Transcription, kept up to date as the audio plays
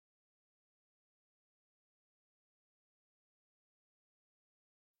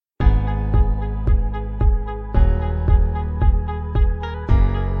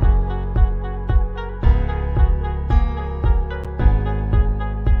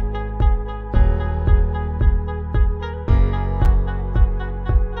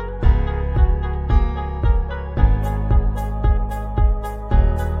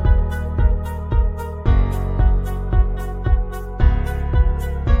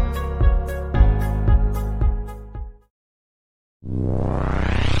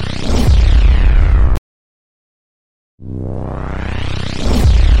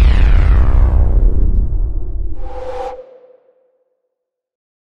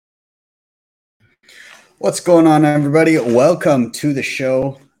What's going on, everybody? Welcome to the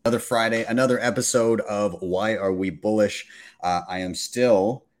show. Another Friday, another episode of Why Are We Bullish? I am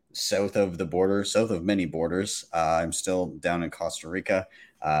still south of the border, south of many borders. I'm still down in Costa Rica.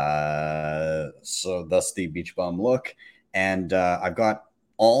 So thus the beach bum look. And I've got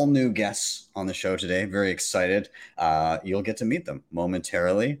all new guests on the show today. Very excited. You'll get to meet them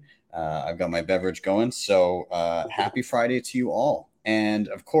momentarily. I've got my beverage going. So happy Friday to you all. And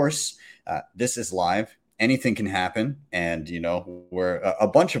of course, this is live. Anything can happen, and we're a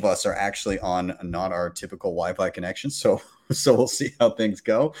bunch of us are actually on not our typical Wi-Fi connection, so we'll see how things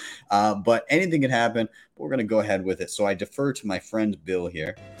go. But anything can happen. But we're going to go ahead with it. So I defer to my friend Bill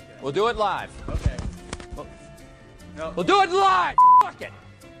here. We'll do it live. Okay. We'll do it live. Fuck it.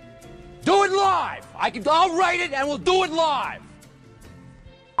 Do it live. I'll write it and we'll do it live.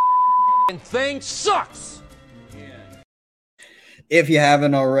 And thing sucks. If you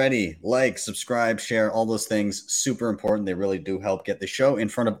haven't already, like, subscribe, share, all those things, super important. They really do help get the show in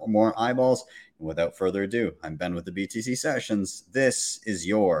front of more eyeballs. And without further ado, I'm Ben with the BTC Sessions. This is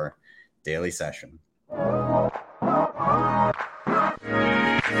your daily session.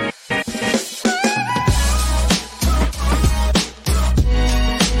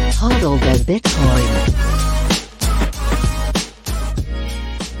 Hodl the Bitcoin.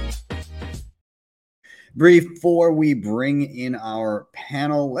 Before we bring in our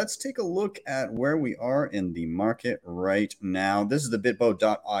panel, let's take a look at where we are in the market right now. This is the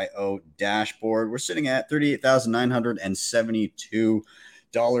bitbo.io dashboard. We're sitting at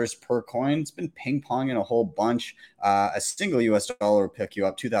 $38,972 per coin. It's been ping-ponging a whole bunch. A single US dollar will pick you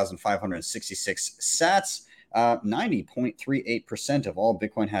up 2,566 sats. 90.38% of all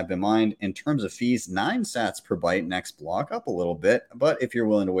Bitcoin have been mined. In terms of fees, 9 sats per byte next block, up a little bit. But if you're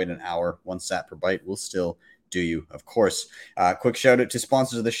willing to wait an hour, 1 sat per byte will still do you, of course. Quick shout out to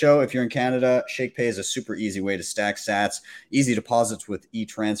sponsors of the show. If you're in Canada, ShakePay is a super easy way to stack sats. Easy deposits with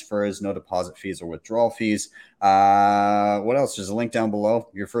e-transfers, no deposit fees or withdrawal fees. What else? There's a link down below.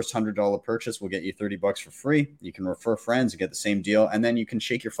 Your first $100 purchase will get you $30 for free. You can refer friends and get the same deal. And then you can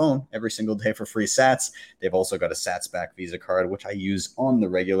shake your phone every single day for free sats. They've also got a SatsBack Visa card, which I use on the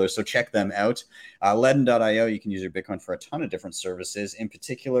regular. So check them out. Ledn.io, you can use your Bitcoin for a ton of different services. In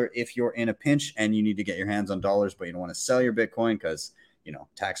particular, if you're in a pinch and you need to get your hands on dollars, but you don't want to sell your Bitcoin because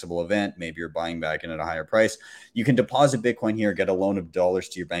taxable event, maybe you're buying back in at a higher price, you can deposit Bitcoin here, get a loan of dollars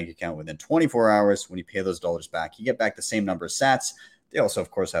to your bank account within 24 hours. When you pay those dollars back, you get back the same number of sats. They also, of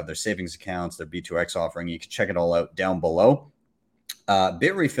course, have their savings accounts, their B2X offering. You can check it all out down below.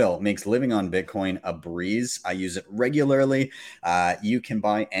 Bitrefill makes living on Bitcoin a breeze. I use it regularly. You can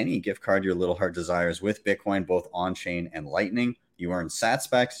buy any gift card your little heart desires with Bitcoin, both on-chain and Lightning. You earn sats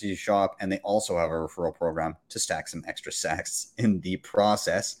back as you shop, and they also have a referral program to stack some extra sats in the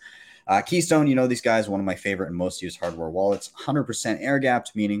process. Keystone, these guys, one of my favorite and most used hardware wallets, 100% air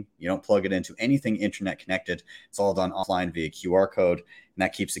gapped, meaning you don't plug it into anything internet connected. It's all done offline via QR code, and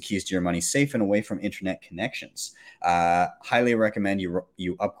that keeps the keys to your money safe and away from internet connections. Highly recommend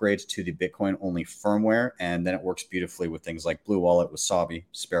you upgrade to the Bitcoin only firmware, and then it works beautifully with things like Blue Wallet, Wasabi,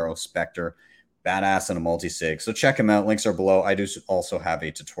 Sparrow, Spectre, Badass, and a multi-sig. So check them out. Links are below. I do also have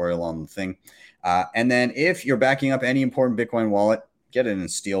a tutorial on the thing. And then if you're backing up any important Bitcoin wallet, get it in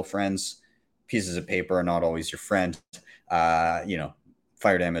steel, friends. Pieces of paper are not always your friend.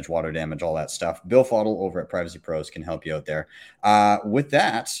 Fire damage, water damage, all that stuff. Bill Fodl over at Privacy Pros can help you out there. With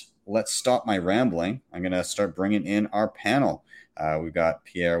that, let's stop my rambling. I'm going to start bringing in our panel. We've got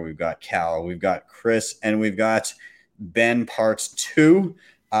Pierre, we've got Cal, we've got Chris, and we've got Ben part 2.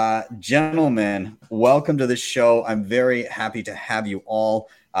 Gentlemen, welcome to the show. I'm very happy to have you all.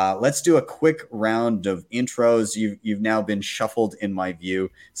 Let's do a quick round of intros. You've now been shuffled in my view,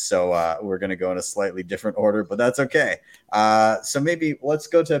 so we're going to go in a slightly different order, but that's okay. So maybe let's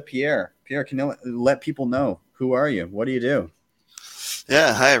go to Pierre. Pierre, can you let people know, who are you? What do you do?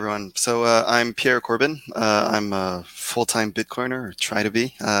 Yeah, hi everyone. So I'm Pierre Corbin. I'm a full-time Bitcoiner, or try to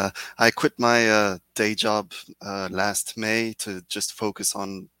be. I quit my day job last May to just focus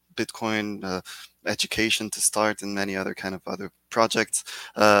on Bitcoin education to start, and many other projects.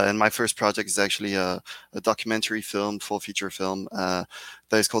 And my first project is actually a documentary film, full feature film, that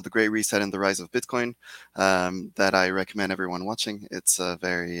is called The Great Reset and the Rise of Bitcoin, that I recommend everyone watching. It's a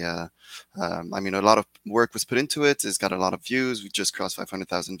lot of work was put into it. It's got a lot of views. We just crossed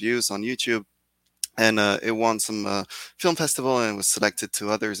 500,000 views on YouTube. And it won some film festival and was selected to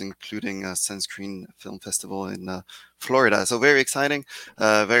others, including Sunscreen Film Festival in Florida. So very exciting.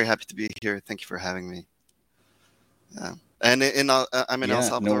 Very happy to be here. Thank you for having me. And I'm in El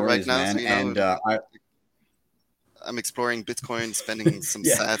Salvador right now. Man. So, I'm exploring Bitcoin, spending some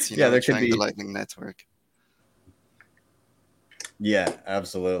sats, there could trying be the Lightning Network. Yeah,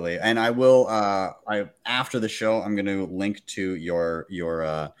 absolutely. And I will I after the show I'm going to link to your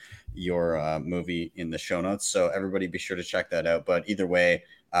movie in the show notes. So everybody be sure to check that out. But either way,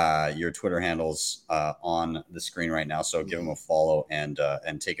 your Twitter handle's on the screen right now, so give him a follow and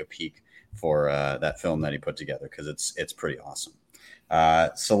take a peek for that film that he put together because it's pretty awesome.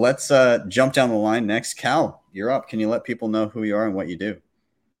 So let's jump down the line next. Cal, you're up. Can you let people know who you are and what you do?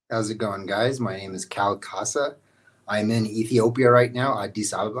 How's it going, guys? My name is Cal Casa. I'm in Ethiopia right now,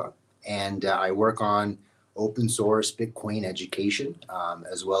 Addis Ababa, and I work on open source Bitcoin education,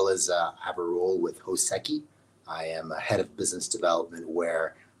 as well as have a role with Hoseki. I am a head of business development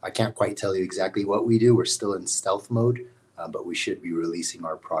where I can't quite tell you exactly what we do. We're still in stealth mode, but we should be releasing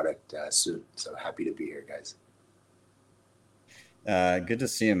our product soon. So happy to be here, guys. Good to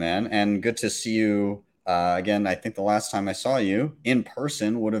see you, man, and good to see you again. I think the last time I saw you in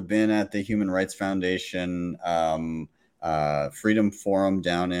person would have been at the Human Rights Foundation Freedom Forum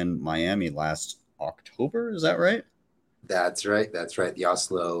down in Miami last October. Is that right? That's right. That's right. The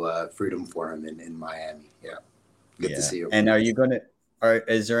Oslo Freedom Forum in Miami. Yeah. Good to see you. And are you going to?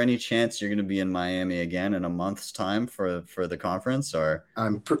 Is there any chance you're going to be in Miami again in a month's time for the conference? Or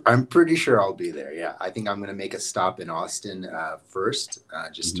I'm pretty sure I'll be there. Yeah, I think I'm going to make a stop in Austin first,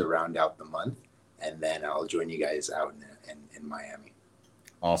 just to round out the month, and then I'll join you guys out in Miami.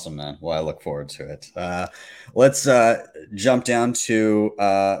 Awesome, man. Well, I look forward to it. Let's jump down to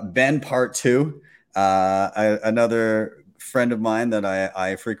Ben Part 2, another friend of mine that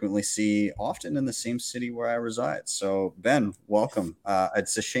I frequently see often in the same city where I reside. So Ben, welcome.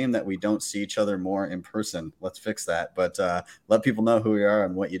 It's a shame that we don't see each other more in person. Let's fix that. But let people know who you are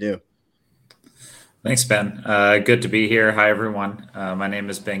and what you do. Thanks, Ben. Good to be here. Hi, everyone. My name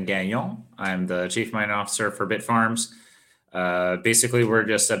is Ben Gagnon. I'm the Chief Mining Officer for Bitfarms. Basically, we're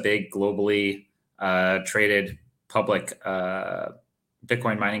just a big globally traded public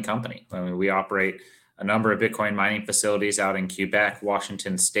Bitcoin mining company. I mean, we operate a number of Bitcoin mining facilities out in Quebec,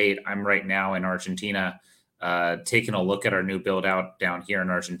 Washington State. I'm right now in Argentina, taking a look at our new build out down here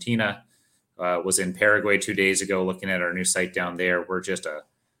in Argentina. Was in Paraguay 2 days ago, looking at our new site down there. We're just a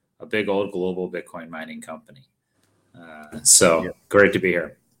big old global Bitcoin mining company. Great to be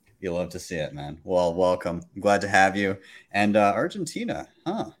here. You love to see it, man. Well, welcome. I'm glad to have you. And Argentina,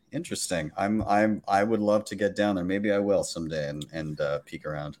 interesting. I would love to get down there. Maybe I will someday and peek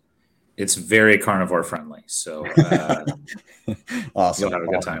around. It's very carnivore friendly, so awesome. You'll have a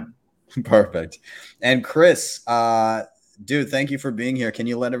good time. Perfect. And Chris, dude, thank you for being here. Can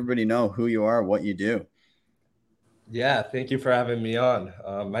you let everybody know who you are, what you do? Yeah, thank you for having me on.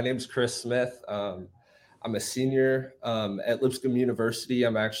 My name is Chris Smith. I'm a senior at Lipscomb University.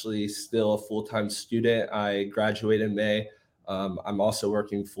 I'm actually still a full-time student. I graduate in May. I'm also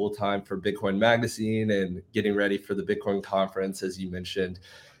working full-time for Bitcoin Magazine and getting ready for the Bitcoin conference, as you mentioned,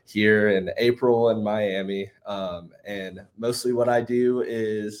 here in April in Miami. And mostly what I do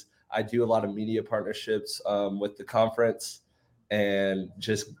is I do a lot of media partnerships with the conference and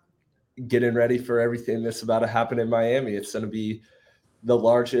just getting ready for everything that's about to happen in Miami. It's going to be the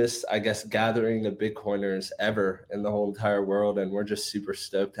largest, I guess, gathering of Bitcoiners ever in the whole entire world. And we're just super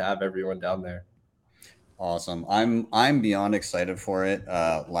stoked to have everyone down there. Awesome. I'm beyond excited for it.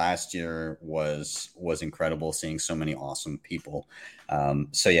 Last year was incredible, seeing so many awesome people.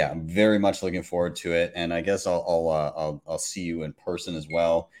 So yeah, I'm very much looking forward to it. And I guess I'll see you in person as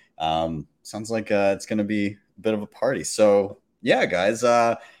well. Sounds like it's going to be a bit of a party. So yeah, guys,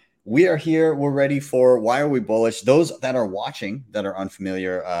 we are here. We're ready for Why Are We Bullish? Those that are watching that are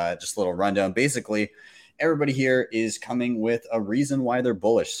unfamiliar, just a little rundown. Basically, everybody here is coming with a reason why they're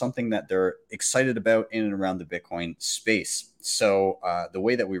bullish, something that they're excited about in and around the Bitcoin space. So the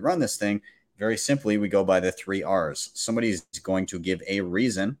way that we run this thing, very simply, we go by the 3 R's. Somebody's going to give a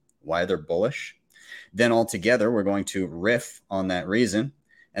reason why they're bullish. Then all together, we're going to riff on that reason.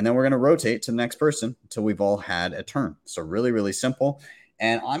 And then we're going to rotate to the next person until we've all had a turn. So really, really simple.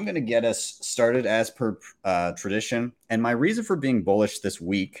 And I'm going to get us started as per tradition. And my reason for being bullish this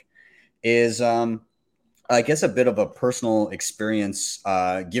week is, I guess, a bit of a personal experience,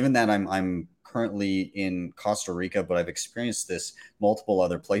 given that I'm currently in Costa Rica, but I've experienced this multiple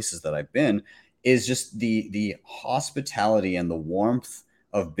other places that I've been, is just the hospitality and the warmth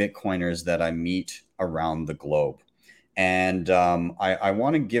of Bitcoiners that I meet around the globe. And I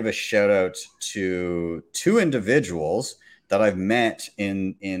want to give a shout out to 2 individuals that I've met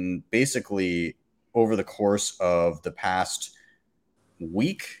in basically over the course of the past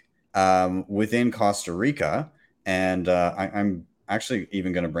week within Costa Rica. And I'm actually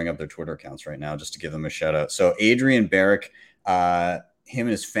even going to bring up their Twitter accounts right now just to give them a shout out. So Adrian Barrick, him and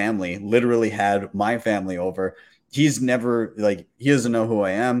his family literally had my family over he's never like, he doesn't know who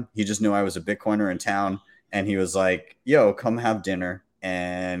I am. He just knew I was a Bitcoiner in town. And he was like, yo, come have dinner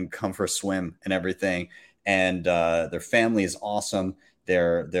and come for a swim and everything. And their family is awesome.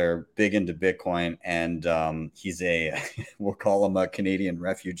 They're big into Bitcoin, and he's we'll call him a Canadian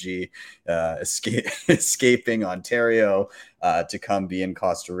refugee, escaping Ontario to come be in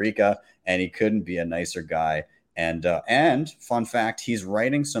Costa Rica, and he couldn't be a nicer guy. And fun fact, he's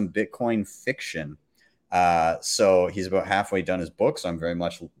writing some Bitcoin fiction. So he's about halfway done his book, so I'm very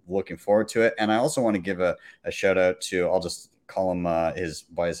much looking forward to it. And I also want to give a shout out to, I'll just call him by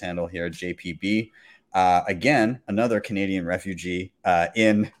his handle here, JPB. Again, another Canadian refugee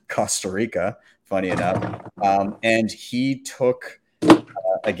in Costa Rica, funny enough. And he took,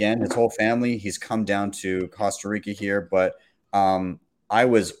 again, his whole family. He's come down to Costa Rica here. But I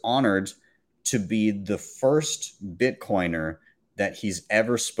was honored to be the first Bitcoiner that he's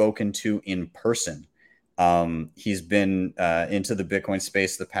ever spoken to in person. He's been into the Bitcoin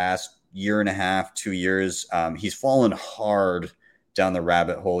space the past year and a half, 2 years. He's fallen hard down the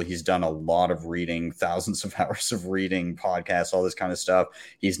rabbit hole. He's done a lot of reading, thousands of hours of reading, podcasts, all this kind of stuff.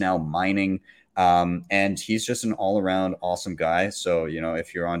 He's now mining, and he's just an all-around awesome guy. So,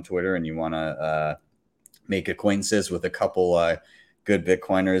 if you're on Twitter and you want to make acquaintances with a couple good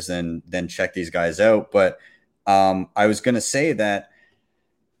Bitcoiners, then check these guys out. But I was going to say that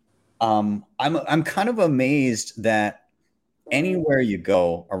I'm kind of amazed that anywhere you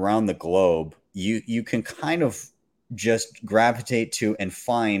go around the globe, you can kind of just gravitate to and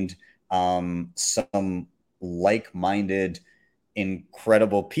find some like-minded,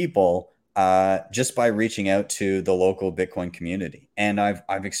 incredible people just by reaching out to the local Bitcoin community. And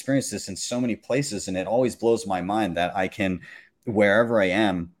I've experienced this in so many places, and it always blows my mind that I can, wherever I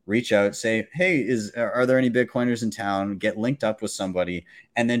am, reach out, say, hey, are there any Bitcoiners in town, get linked up with somebody,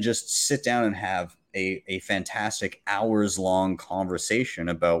 and then just sit down and have a fantastic hours-long conversation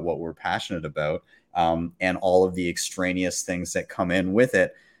about what we're passionate about. And all of the extraneous things that come in with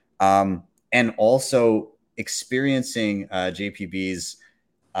it. And also experiencing JPB's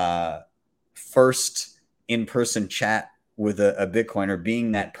first in-person chat with a Bitcoiner,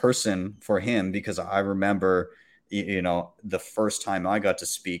 being that person for him, because I remember, the first time I got to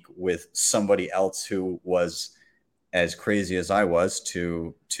speak with somebody else who was as crazy as I was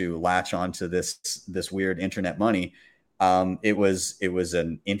to latch onto this weird internet money. It was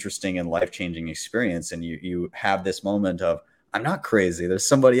an interesting and life-changing experience. And you have this moment of, I'm not crazy. There's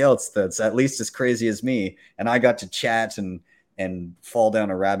somebody else that's at least as crazy as me. And I got to chat and fall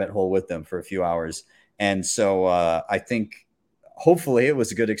down a rabbit hole with them for a few hours. And so I think hopefully it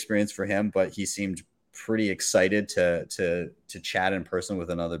was a good experience for him, but he seemed pretty excited to chat in person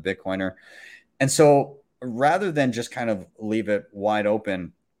with another Bitcoiner. And so rather than just kind of leave it wide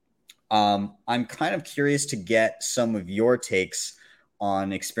open, I'm kind of curious to get some of your takes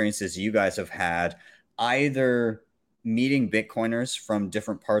on experiences you guys have had, either meeting Bitcoiners from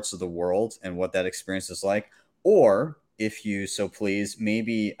different parts of the world and what that experience is like, or if you so please,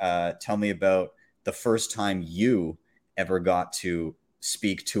 maybe tell me about the first time you ever got to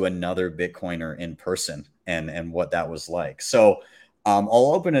speak to another Bitcoiner in person and what that was like. So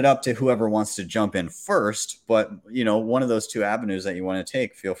I'll open it up to whoever wants to jump in first, but one of those two avenues that you want to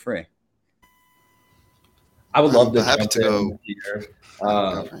take, feel free. I would love to happy jump to go. here.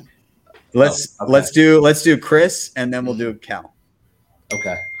 Let's do Chris, and then we'll do Cal.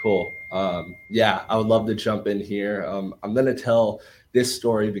 Okay, cool. Yeah, I would love to jump in here. I'm going to tell this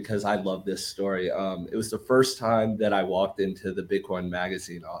story because I love this story. It was the first time that I walked into the Bitcoin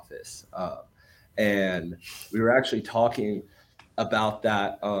magazine office. And we were actually talking about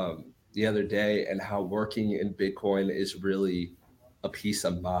that the other day, and how working in Bitcoin is really a peace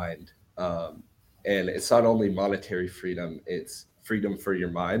of mind. And it's not only monetary freedom, it's freedom for your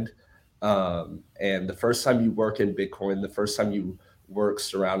mind. And the first time you work in Bitcoin, the first time you work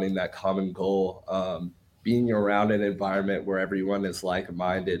surrounding that common goal, being around an environment where everyone is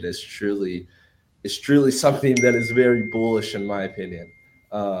like-minded is truly something that is very bullish in my opinion.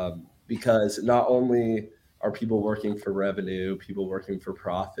 Because not only are people working for revenue, people working for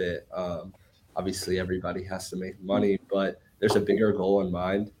profit, obviously everybody has to make money, but there's a bigger goal in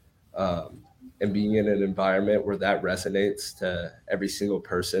mind. And being in an environment where that resonates to every single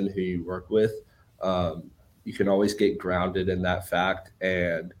person who you work with, you can always get grounded in that fact.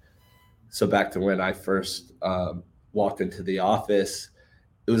 And so back to when I first walked into the office,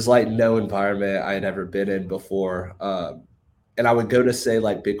 it was like no environment I had ever been in before. And I would go to say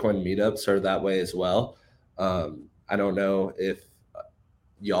like Bitcoin meetups are that way as well. I don't know if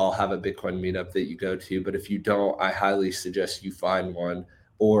y'all have a Bitcoin meetup that you go to, but if you don't, I highly suggest you find one,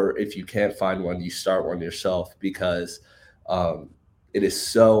 or if you can't find one, you start one yourself, because it is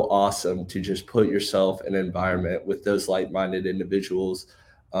so awesome to just put yourself in an environment with those like-minded individuals,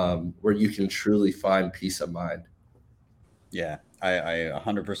 where you can truly find peace of mind. Yeah, I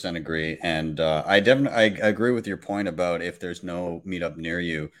 100% agree. And I agree with your point about if there's no meetup near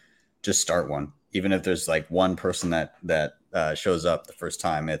you, just start one. Even if there's like one person that shows up the first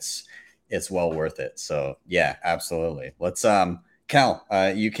time, it's well worth it. So yeah, absolutely. Let's Cal,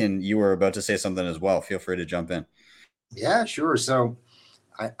 you were about to say something as well. Feel free to jump in. Yeah, sure. So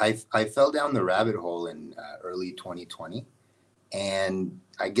I fell down the rabbit hole in early 2020, and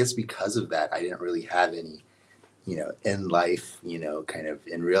I guess because of that, I didn't really have any, in life, kind of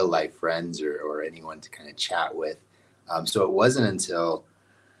in real life friends or anyone to kind of chat with. So it wasn't until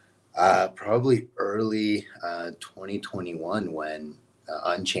probably early 2021 when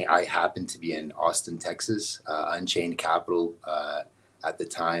Unchained. I happened to be in Austin, Texas. Unchained Capital at the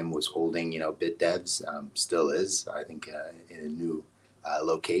time was holding, BitDevs, still is, I think, in a new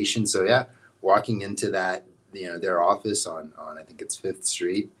location. So yeah, walking into that, their office on I think it's Fifth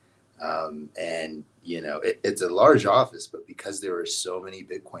Street, and it's a large office, but because there were so many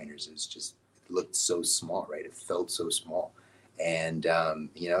Bitcoiners, it looked so small, right? It felt so small, and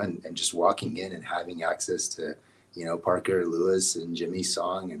and just walking in and having access to Parker Lewis and Jimmy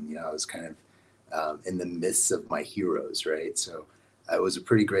Song, and I was kind of in the midst of my heroes, right? So it was a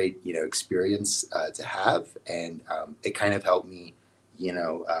pretty great experience to have, and it kind of helped me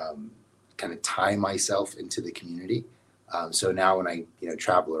kind of tie myself into the community. So now when I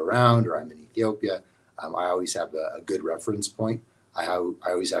travel around or I'm in Ethiopia, I always have a good reference point. I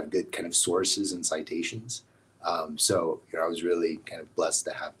always have good kind of sources and citations. So I was really kind of blessed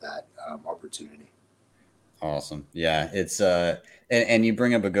to have that opportunity. Awesome. Yeah, it's and you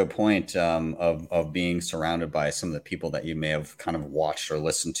bring up a good point of being surrounded by some of the people that you may have kind of watched or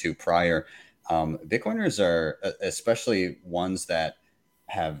listened to prior. Bitcoiners are, especially ones that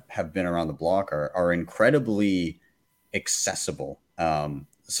have been around the block, are incredibly accessible.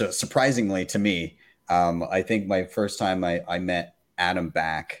 So surprisingly to me, I think my first time I met Adam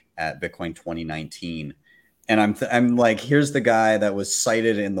Back at Bitcoin 2019, and I'm like, here's the guy that was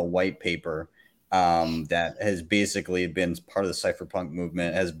cited in the white paper, that has basically been part of the cypherpunk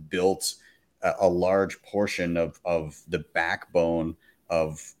movement, has built a large portion of the backbone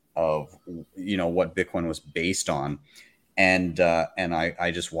of what Bitcoin was based on. And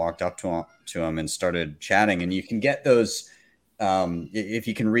I just walked up to him and started chatting. And you can get those, if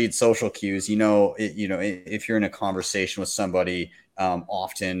you can read social cues, if you're in a conversation with somebody,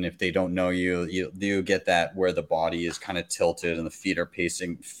 often if they don't know you get that where the body is kind of tilted and the feet are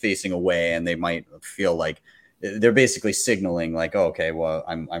facing away, and they might feel like they're basically signaling like, oh, okay, well,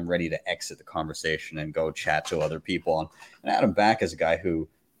 I'm ready to exit the conversation and go chat to other people. And Adam Back is a guy who,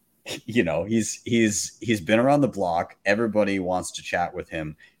 he's been around the block. Everybody wants to chat with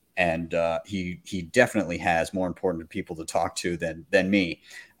him, and he definitely has more important people to talk to than me.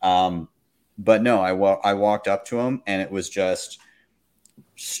 But no, I walked up to him, and it was just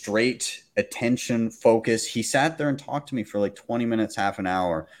straight attention focus. He sat there and talked to me for like 20 minutes, half an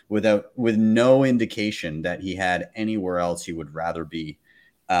hour, with no indication that he had anywhere else he would rather be.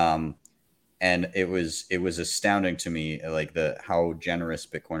 And it was astounding to me, like how generous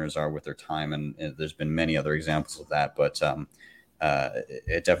Bitcoiners are with their time. And there's been many other examples of that, but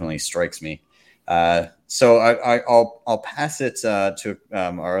it definitely strikes me. So I'll pass it to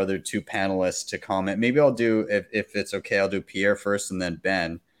our other two panelists to comment. Maybe I'll do, if it's okay, I'll do Pierre first and then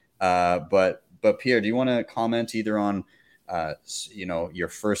Ben. But Pierre, do you want to comment either on your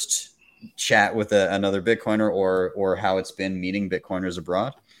first chat with another Bitcoiner, or how it's been meeting Bitcoiners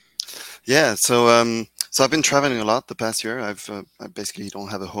abroad? Yeah, so I've been traveling a lot the past year. I basically don't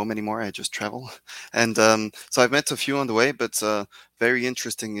have a home anymore. I just travel, and so I've met a few on the way. But very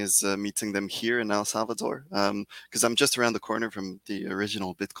interesting is meeting them here in El Salvador, because I'm just around the corner from the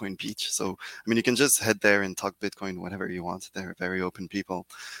original Bitcoin beach. So I mean, you can just head there and talk Bitcoin whatever you want. They're very open people.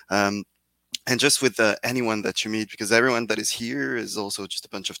 And just with anyone that you meet, because everyone that is here is also just a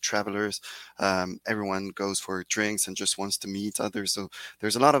bunch of travelers. Everyone goes for drinks and just wants to meet others. So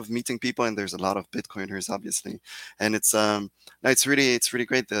there's a lot of meeting people, and there's a lot of Bitcoiners, obviously. And it's really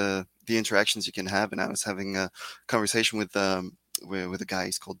great, the interactions you can have. And I was having a conversation with a guy.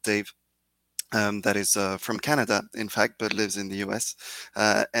 He's called Dave. that is from Canada, in fact, but lives in the U.S.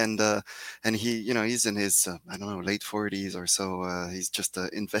 And he, he's in his I don't know, late 40s or so. He's just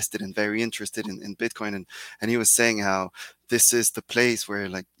invested and very interested in Bitcoin, and he was saying how this is the place where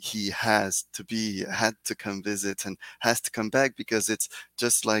like he had to come visit and has to come back, because it's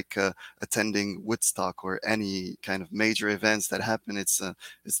just like attending Woodstock or any kind of major events that happen. It's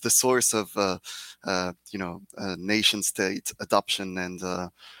the source of nation state adoption,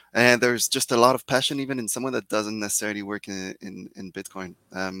 and there's just a lot of passion, even in someone that doesn't necessarily work in Bitcoin.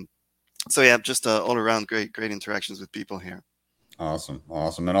 So yeah, just all around great interactions with people here. Awesome.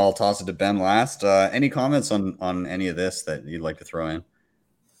 And I'll toss it to Ben last. Any comments on any of this that you'd like to throw in?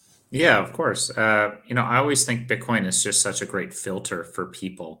 Yeah, of course. I always think Bitcoin is just such a great filter for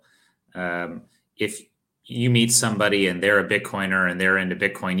people. If you meet somebody and they're a Bitcoiner and they're into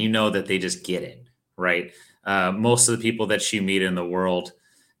Bitcoin, you know that they just get it, right? Most of the people that you meet in the world,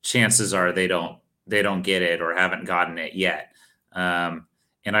 chances are they don't get it or haven't gotten it yet.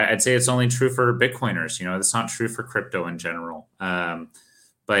 And I'd say it's only true for Bitcoiners. It's not true for crypto in general.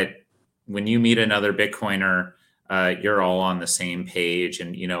 But when you meet another Bitcoiner, you're all on the same page,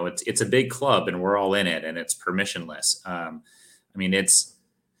 and it's a big club, and we're all in it, and it's permissionless. It's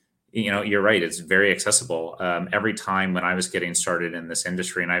you're right. It's very accessible. Every time when I was getting started in this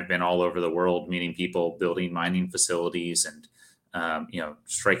industry, and I've been all over the world meeting people, building mining facilities, and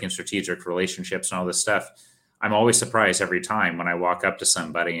striking strategic relationships and all this stuff. I'm always surprised every time when I walk up to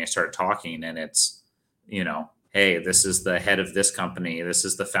somebody and I start talking, and it's, hey, this is the head of this company. This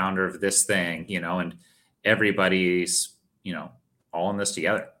is the founder of this thing, and everybody's, all in this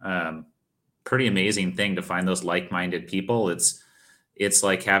together. Pretty amazing thing to find those like-minded people. It's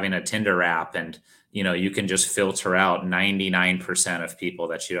like having a Tinder app, and, you can just filter out 99% of people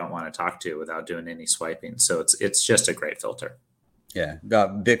that you don't want to talk to without doing any swiping. So it's just a great filter. Yeah,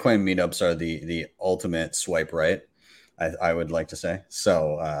 Bitcoin meetups are the ultimate swipe right, I would like to say.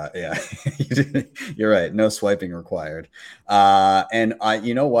 So yeah, you're right. No swiping required. And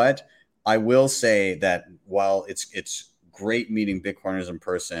you know what? I will say that while it's great meeting Bitcoiners in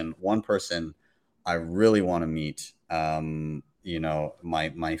person, one person I really want to meet, my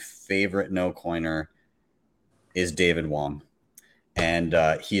favorite no coiner is David Wong, and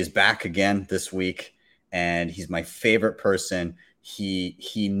he is back again this week, and he's my favorite person.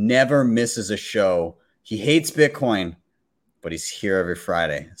 He never misses a show. He hates Bitcoin, but he's here every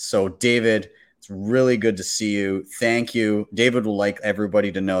Friday. So David, it's really good to see you. Thank you. David would like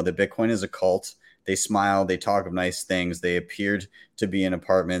everybody to know that Bitcoin is a cult. They smile, they talk of nice things. They appeared to be in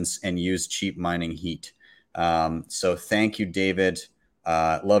apartments and use cheap mining heat. So thank you, David.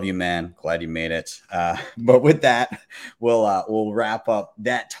 Love you, man. Glad you made it. But with that, we'll wrap up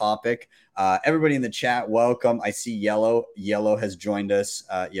that topic. Everybody in the chat, welcome. I see Yellow. Yellow has joined us.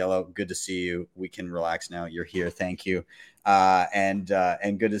 Yellow, good to see you. We can relax now. You're here. Thank you. And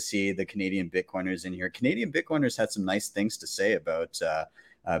good to see the Canadian Bitcoiners in here. Canadian Bitcoiners had some nice things to say about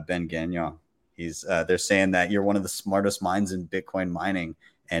Ben Gagnon. They're saying that you're one of the smartest minds in Bitcoin mining,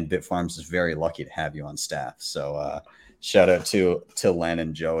 and Bitfarms is very lucky to have you on staff. So shout out to Len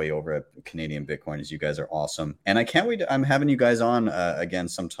and Joey over at Canadian Bitcoiners. You guys are awesome. And I can't wait. I'm having you guys on again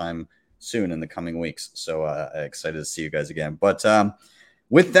sometime soon in the coming weeks. So excited to see you guys again. But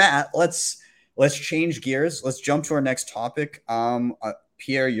with that, let's change gears. Let's jump to our next topic.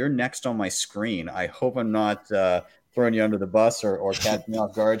 Pierre, you're next on my screen. I hope I'm not throwing you under the bus or catching me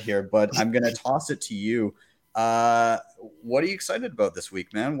off guard here, but I'm going to toss it to you. What are you excited about this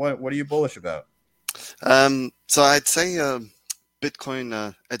week, man? What are you bullish about? So I'd say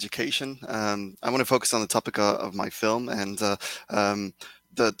Bitcoin education. I want to focus on the topic of my film, and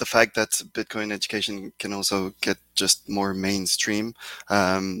the fact that Bitcoin education can also get just more mainstream.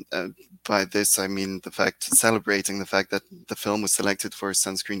 By this, I mean celebrating the fact that the film was selected for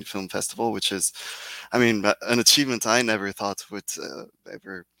Sunscreen Film Festival, which is, an achievement I never thought would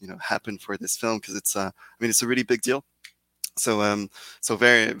ever, happen for this film, because it's a really big deal. So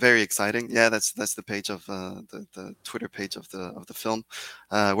very, very exciting. Yeah, that's the page of the Twitter page of the film,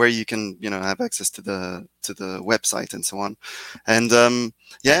 where you can have access to the website and so on, and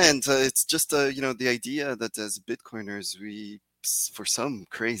it's just the idea that as Bitcoiners, we, for some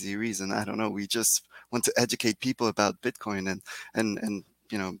crazy reason, I don't know, we just want to educate people about Bitcoin and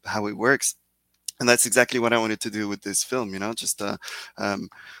how it works, and that's exactly what I wanted to do with this film. Just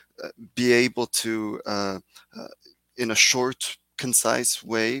be able to in a short, concise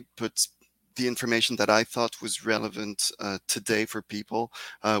way, put the information that I thought was relevant today for people,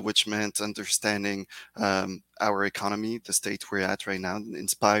 which meant understanding our economy, the state we're at right now,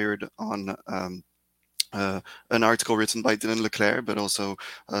 inspired on an article written by Dylan Leclerc, but also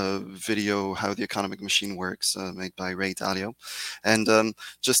a video How the Economic Machine Works, made by Ray Dalio. And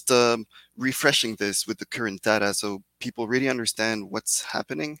just refreshing this with the current data so people really understand what's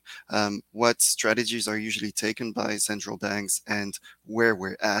happening, what strategies are usually taken by central banks, and where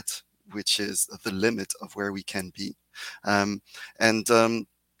we're at, which is the limit of where we can be.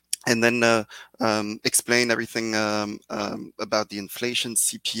 And then explain everything about the inflation,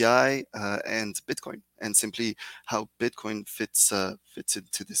 CPI, and Bitcoin, and simply how Bitcoin fits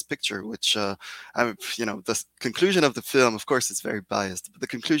into this picture. Which the conclusion of the film, of course, it's very biased, but the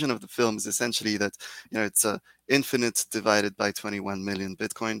conclusion of the film is essentially that it's infinite divided by 21 million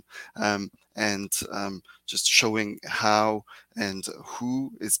Bitcoin, and just showing how and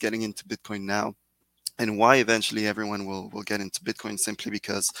who is getting into Bitcoin now, and why eventually everyone will get into Bitcoin, simply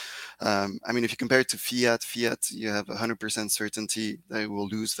because, if you compare it to fiat, you have 100% certainty that it will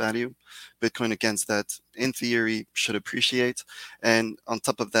lose value. Bitcoin, against that, in theory, should appreciate. And on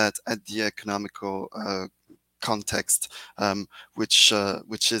top of that, at the economical context, which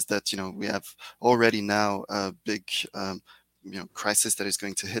is that, we have already now a big crisis that is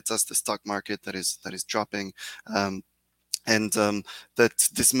going to hit us, the stock market that is dropping. And that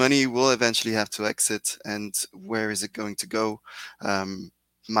this money will eventually have to exit. And where is it going to go?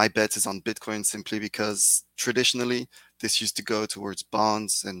 My bet is on Bitcoin, simply because traditionally this used to go towards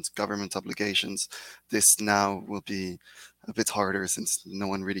bonds and government obligations. This now will be a bit harder, since no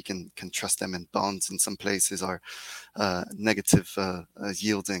one really can trust them, and bonds in some places are negative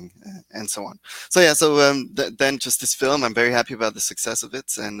yielding, and so on. So then just this film, I'm very happy about the success of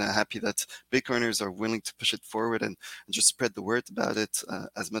it, and happy that Bitcoiners are willing to push it forward and just spread the word about it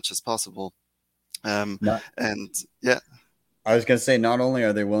as much as possible. And yeah. I was going to say, not only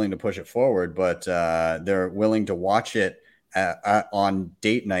are they willing to push it forward, but they're willing to watch it on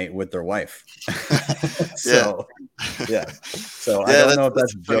date night with their wife. So yeah. So I don't know if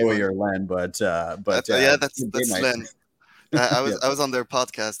that's Joey or Len, but that's Len. I was on their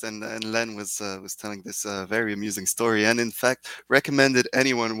podcast, and Len was telling this very amusing story, and in fact recommended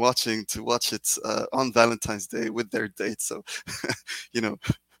anyone watching to watch it on Valentine's Day with their date. So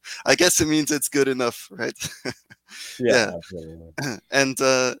I guess it means it's good enough, right? Yeah. And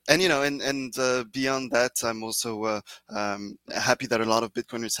beyond that, I'm also happy that a lot of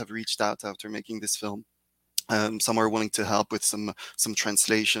Bitcoiners have reached out after making this film. Some are willing to help with some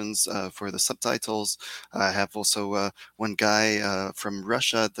translations for the subtitles. I have also one guy from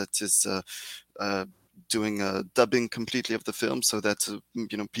Russia that is doing dubbing completely of the film, so that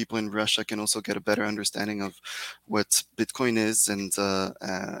people in Russia can also get a better understanding of what Bitcoin is, and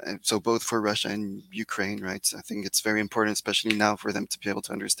so both for Russia and Ukraine, right? I think it's very important, especially now, for them to be able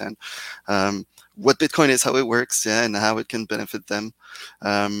to understand what Bitcoin is, how it works, and how it can benefit them.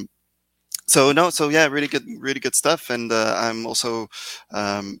 Really good stuff, and I'm also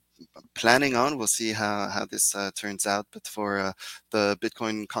planning on, we'll see how this turns out, but for the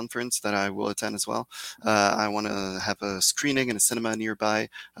Bitcoin conference that I will attend as well, I want to have a screening in a cinema nearby,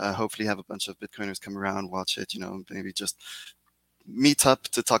 hopefully have a bunch of Bitcoiners come around, watch it, maybe just meet up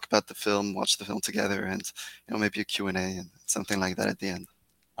to talk about the film, watch the film together, and maybe a Q&A and something like that at the end.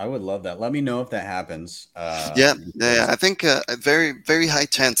 I would love that. Let me know if that happens. Yeah. I think very, very high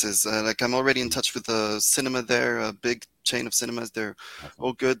chances. I'm already in touch with the cinema there, a big chain of cinemas. They're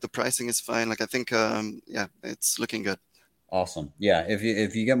all good. The pricing is fine. I think, it's looking good. Awesome. Yeah.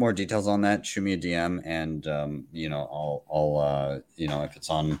 If you get more details on that, shoot me a DM, and I'll if it's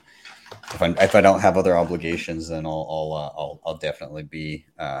on, if I don't have other obligations, then I'll definitely be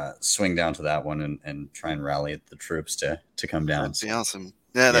swing down to that one and try and rally the troops to come down. That'd be awesome.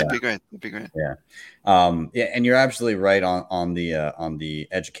 Yeah, that'd be great. Yeah. And you're absolutely right on the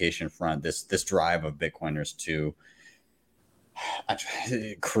education front. This drive of Bitcoiners to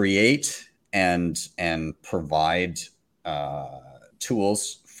create and provide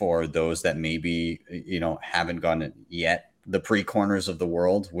tools for those that maybe haven't gotten yet, the pre-corners of the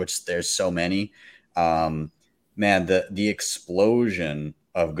world, which there's so many. Man, the explosion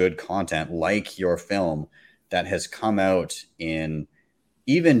of good content like your film that has come out in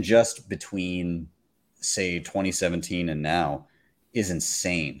even just between, say, 2017 and now is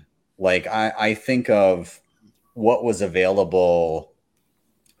insane. Like, I think of what was available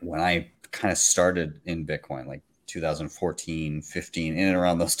when I kind of started in Bitcoin, like 2014, 15, in and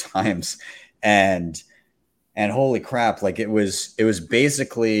around those times. And holy crap, like it was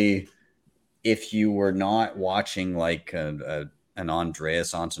basically, if you were not watching like an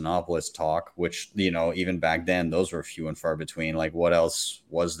Andreas Antonopoulos talk, which, even back then, those were few and far between. Like, what else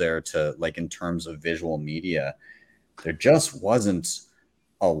was there to, like, in terms of visual media? There just wasn't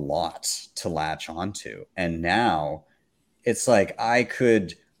a lot to latch onto. And now it's like I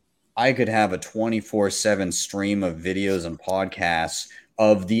could have a 24/7 stream of videos and podcasts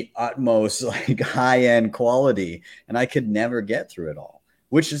of the utmost like high-end quality, and I could never get through it all,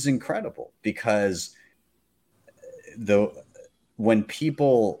 which is incredible because when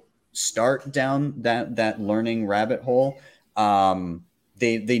people start down that learning rabbit hole,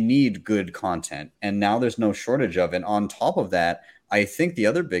 they need good content, and now there's no shortage of it. On top of that, I think the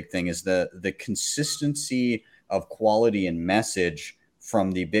other big thing is the consistency of quality and message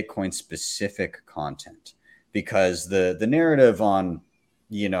from the Bitcoin specific content, because the narrative on,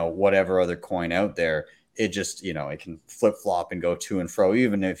 whatever other coin out there, it just, it can flip flop and go to and fro.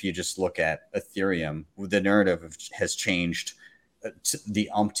 Even if you just look at Ethereum, the narrative has changed the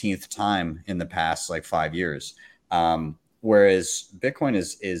umpteenth time in the past like 5 years. Whereas Bitcoin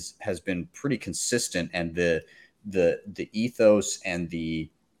has been pretty consistent, and the ethos and the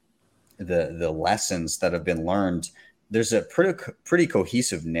lessons that have been learned, there's a pretty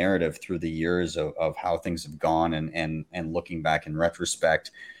cohesive narrative through the years of how things have gone, and looking back in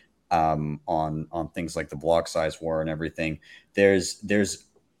retrospect on things like the block size war and everything. There's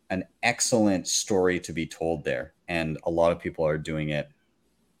an excellent story to be told there, and a lot of people are doing it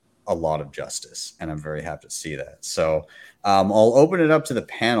a lot of justice, and I'm very happy to see that. So I'll open it up to the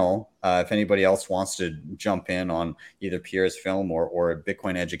panel if anybody else wants to jump in on either Pierre's film or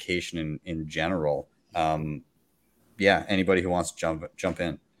Bitcoin education in general. Yeah, anybody who wants to jump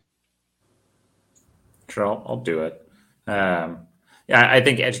in. Sure, I'll do it. Yeah, I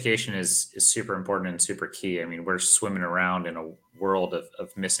think education is super important and super key. I mean, we're swimming around in a world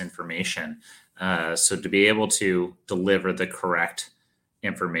of misinformation. So to be able to deliver the correct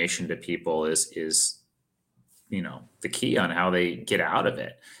information to people is the key on how they get out of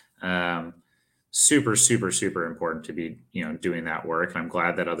it. Super, super, super important to be, doing that work. And I'm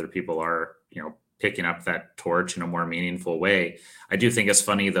glad that other people are, picking up that torch in a more meaningful way. I do think it's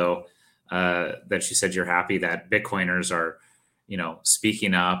funny though, that you said you're happy that Bitcoiners are,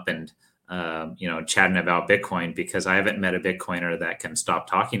 speaking up and, chatting about Bitcoin, because I haven't met a Bitcoiner that can stop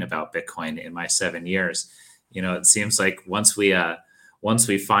talking about Bitcoin in my 7 years. It seems like once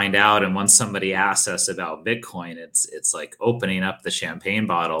we find out and once somebody asks us about Bitcoin, it's like opening up the champagne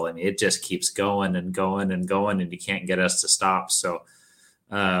bottle, and it just keeps going and going and going, and you can't get us to stop. So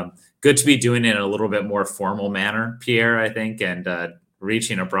good to be doing it in a little bit more formal manner, Pierre, I think, and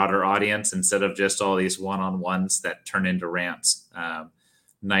reaching a broader audience instead of just all these one-on-ones that turn into rants.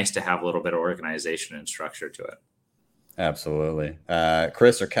 Nice to have a little bit of organization and structure to it. Absolutely.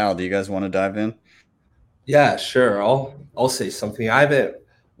 Chris or Cal, do you guys want to dive in? Yeah, sure. I'll say something. I haven't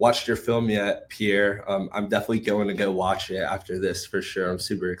watched your film yet, Pierre. I'm definitely going to go watch it after this for sure. I'm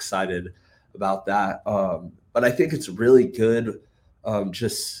super excited about that. But I think it's really good,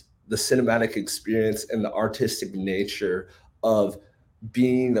 just the cinematic experience and the artistic nature of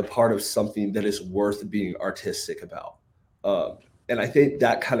being a part of something that is worth being artistic about. And I think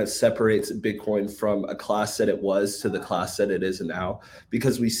that kind of separates Bitcoin from a class that it was to the class that it is now,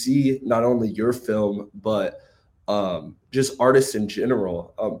 because we see not only your film, but just artists in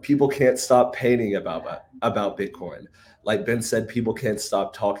general. People can't stop painting about Bitcoin. Like Ben said, people can't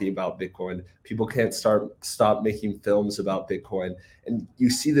stop talking about Bitcoin. People can't stop making films about Bitcoin. And you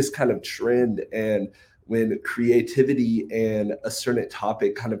see this kind of trend, and when creativity and a certain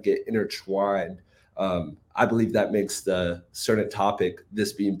topic kind of get intertwined, I believe that makes the certain topic,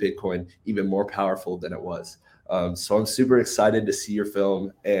 this being Bitcoin, even more powerful than it was. So I'm super excited to see your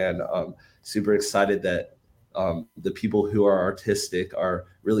film, and super excited that the people who are artistic are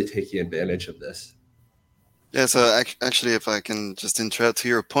really taking advantage of this. Yeah, so actually, if I can just interrupt to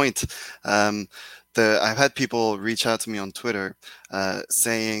your point, I've had people reach out to me on Twitter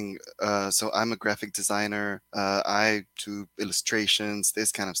saying, so I'm a graphic designer, I do illustrations,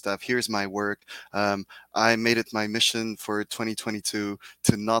 this kind of stuff. Here's my work. I made it my mission for 2022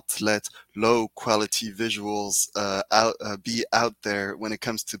 to not let low quality visuals be out there when it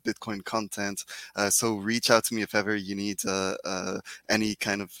comes to Bitcoin content. So reach out to me if ever you need any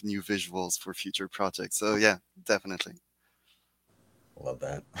kind of new visuals for future projects. So yeah, definitely. Love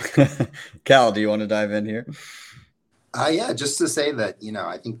that. Cal, do you want to dive in here? Yeah, just to say that,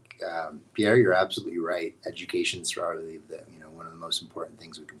 I think, Pierre, you're absolutely right. Education is probably one of the most important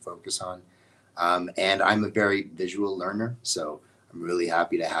things we can focus on. And I'm a very visual learner, so I'm really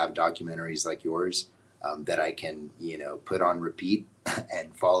happy to have documentaries like yours that I can, put on repeat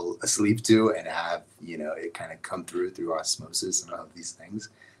and fall asleep to, and have, it kind of come through osmosis and all of these things.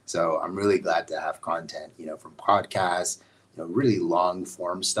 So I'm really glad to have content, from podcasts, really long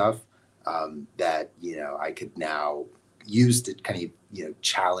form stuff that, I could now used to kind of,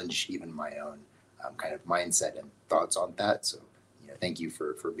 challenge even my own kind of mindset and thoughts on that. So, thank you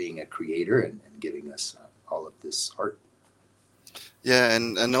for being a creator and giving us all of this art. Yeah,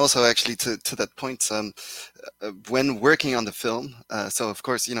 and also actually to that point, when working on the film, so of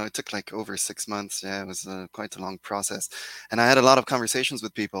course, it took like over 6 months. Yeah, it was quite a long process. And I had a lot of conversations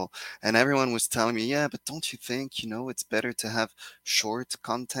with people, and everyone was telling me, yeah, but don't you think, it's better to have short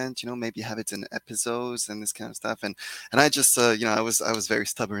content, maybe have it in episodes and this kind of stuff. And I just, I was very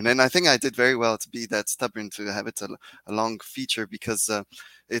stubborn. And I think I did very well to be that stubborn, to have it a long feature, because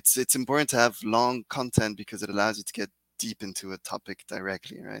it's important to have long content, because it allows you to get deep into a topic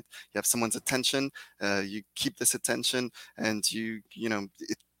directly, right? You have someone's attention, you keep this attention, and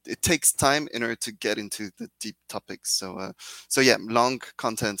it takes time in order to get into the deep topics. So yeah, long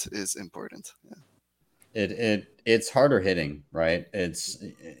content is important. Yeah. It's harder hitting, right? It's,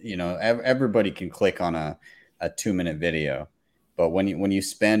 everybody can click on a 2-minute video, but when you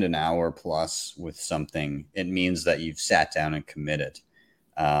spend an hour plus with something, it means that you've sat down and committed.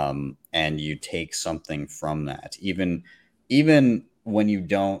 And you take something from that. Even when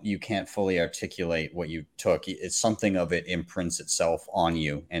you can't fully articulate what you took, it's something of it imprints itself on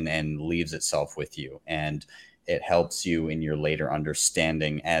you and leaves itself with you. And it helps you in your later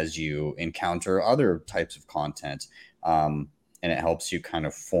understanding as you encounter other types of content. And it helps you kind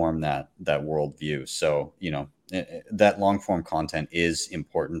of form that worldview. So, that long form content is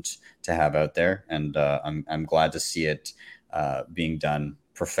important to have out there. And I'm glad to see it being done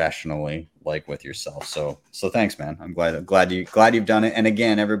professionally, like with yourself. So thanks, man. I'm glad you've done it. And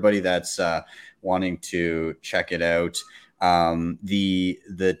again, everybody that's wanting to check it out,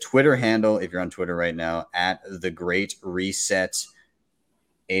 the Twitter handle, if you're on Twitter right now, at The Great Reset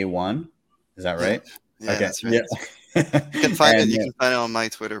A1, is that right? Yeah, okay. That's right. Yeah. You can find it on my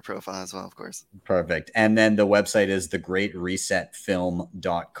Twitter profile as well, of course. Perfect. And then the website is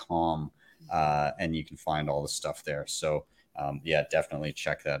thegreatresetfilm.com, and you can find all the stuff there. So yeah, definitely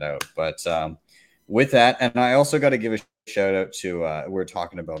check that out. But with that, and I also got to give a shout out to, we're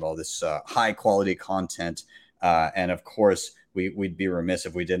talking about all this high quality content. And of course, we'd be remiss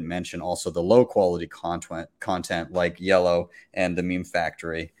if we didn't mention also the low quality content like Yellow and the Meme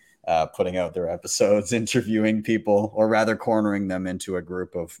Factory, putting out their episodes, interviewing people, or rather cornering them into a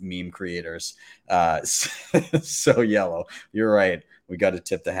group of meme creators. So Yellow, you're right. We got to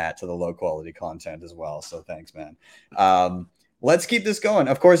tip the hat to the low quality content as well. So thanks, man. Let's keep this going.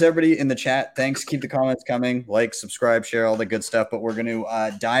 Of course, everybody in the chat, thanks. Keep the comments coming. Like, subscribe, share, all the good stuff. But we're going to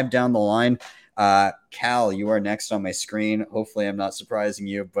dive down the line. Cal, you are next on my screen. Hopefully I'm not surprising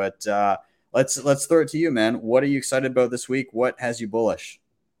you, but let's throw it to you, man. What are you excited about this week? What has you bullish?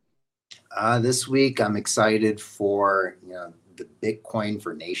 This week, I'm excited for, the Bitcoin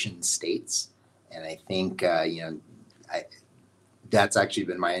for nation states. And I think, that's actually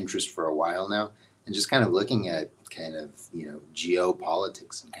been my interest for a while now, and just kind of looking at kind of,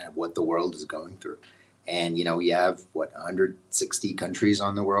 geopolitics and kind of what the world is going through. And, we have 160 countries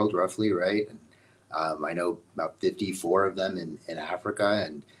on the world roughly, right? And I know about 54 of them in Africa.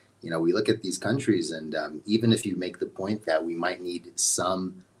 And, we look at these countries, and even if you make the point that we might need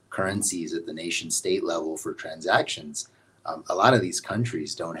some currencies at the nation state level for transactions, a lot of these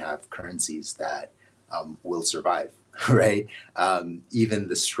countries don't have currencies that will survive. Right. Even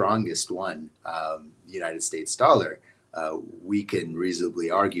the strongest one, United States dollar, we can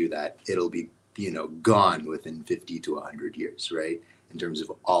reasonably argue that it'll be, gone within 50 to 100 years, right? In terms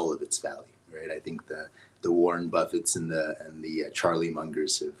of all of its value, right? I think the Warren Buffetts and the Charlie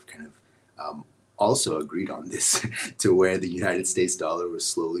Mungers have kind of also agreed on this to where the United States dollar will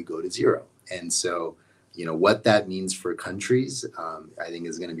slowly go to zero. And so, what that means for countries, I think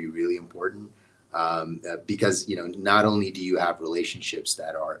is going to be really important. Because, not only do you have relationships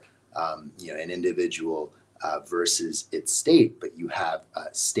that are, an individual versus its state, but you have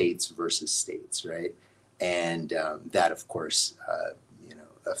states versus states, right? And that, of course,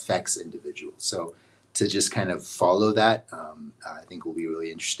 affects individuals. So to just kind of follow that, I think will be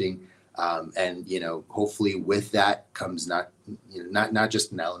really interesting. And, hopefully with that comes not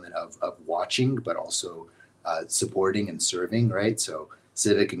just an element of watching, but also supporting and serving, right? So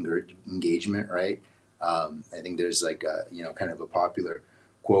civic engagement, right? I think there's like a, kind of a popular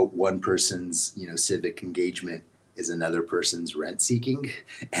quote, one person's, civic engagement is another person's rent seeking.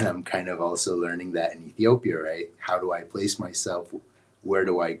 And I'm kind of also learning that in Ethiopia, right? How do I place myself? Where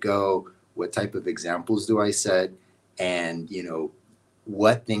do I go? What type of examples do I set? And,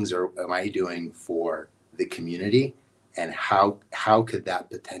 what things am I doing for the community? And how could that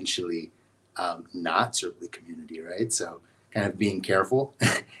potentially not serve the community, right? So kind of being careful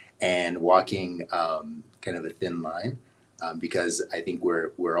and walking kind of a thin line. because I think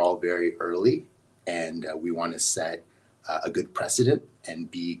we're all very early, and we want to set a good precedent and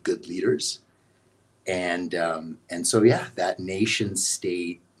be good leaders. And so yeah, that nation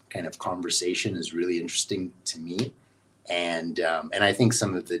state kind of conversation is really interesting to me. And I think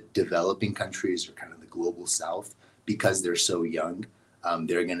some of the developing countries or kind of the global south, because they're so young,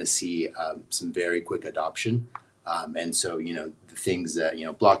 they're going to see some very quick adoption. And so, the things that,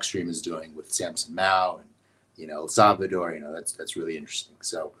 Blockstream is doing with Samson Mao and, El Salvador, that's really interesting.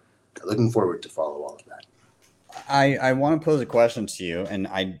 So looking forward to follow all of that. I want to pose a question to you, and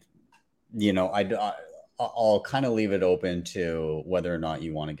I'll kind of leave it open to whether or not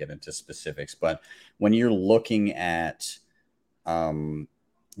you want to get into specifics. But when you're looking at, the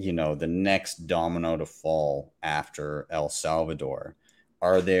next domino to fall after El Salvador,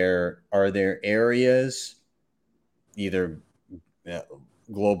 are there areas, either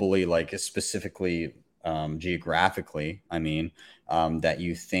globally, like specifically geographically, that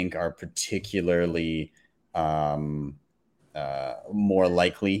you think are particularly more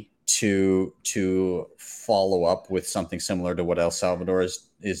likely to follow up with something similar to what El Salvador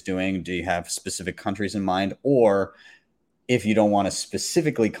is doing? Do you have specific countries in mind? Or if you don't want to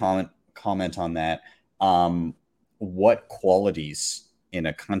specifically comment on that, what qualities in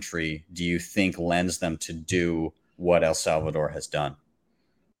a country do you think lends them to do what El Salvador has done?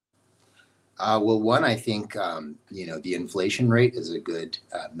 Well, one, I think, the inflation rate is a good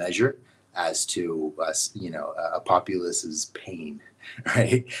measure as to a populace's pain,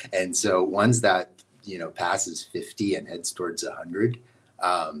 right? And so once that passes 50 and heads towards 100,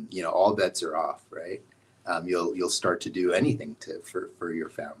 all bets are off, right? You'll start to do anything for your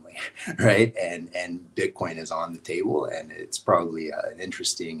family, right? And Bitcoin is on the table, and it's probably an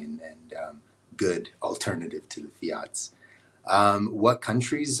interesting and good alternative to the fiats. What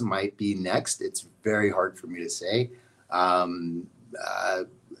countries might be next? It's very hard for me to say. I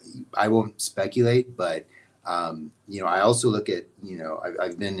won't speculate, but I also look at,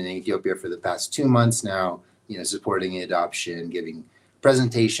 I've been in Ethiopia for the past 2 months now, supporting adoption, giving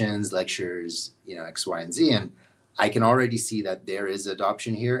presentations, lectures, X, Y, and Z. And I can already see that there is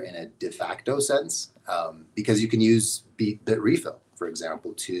adoption here in a de facto sense, because you can use Bitrefill, for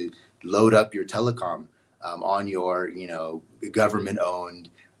example, to load up your telecom on your, government-owned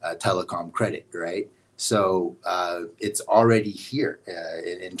telecom credit, right? So it's already here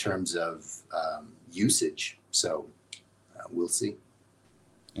in terms of usage. So we'll see.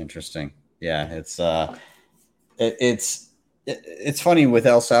 Interesting. Yeah, it's funny with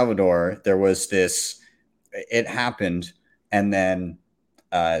El Salvador. There was this. It happened, and then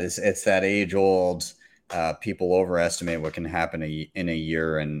it's that age-old. People overestimate what can happen in a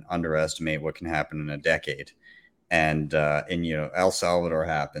year and underestimate what can happen in a decade. And El Salvador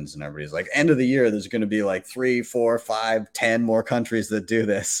happens, and everybody's like, end of the year, there's going to be like 3, 4, 5, 10 more countries that do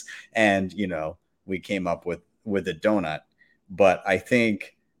this. And, we came up with a donut. But I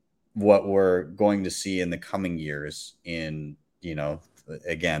think what we're going to see in the coming years in,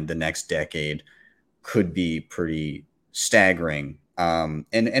 again, the next decade could be pretty staggering.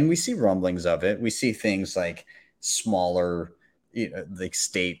 And we see rumblings of it. We see things like smaller, like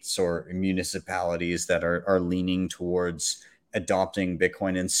states or municipalities that are leaning towards adopting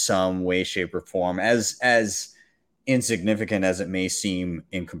Bitcoin in some way, shape, or form, as insignificant as it may seem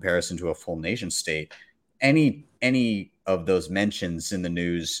in comparison to a full nation state. Any of those mentions in the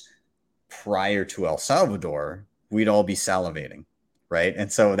news prior to El Salvador, we'd all be salivating, right?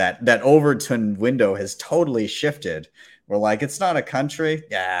 And so that Overton window has totally shifted. We're like, it's not a country,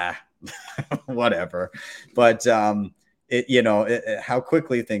 yeah, whatever. But how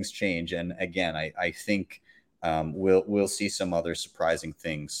quickly things change. And again, I think we'll see some other surprising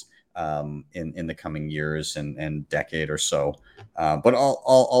things in the coming years and decade or so. But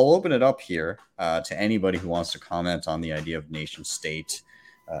I'll open it up here to anybody who wants to comment on the idea of nation state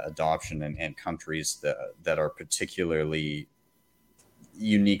adoption and countries that are particularly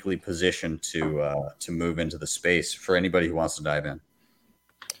uniquely positioned to move into the space. For anybody who wants to dive in.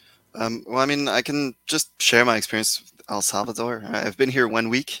 Well, I can just share my experience with El Salvador. I've been here 1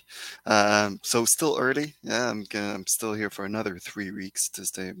 week, so still early. Yeah, I'm still here for another 3 weeks to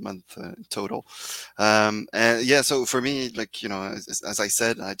stay a month total. And yeah, so for me, as I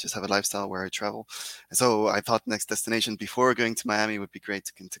said, I just have a lifestyle where I travel. So I thought next destination before going to Miami would be great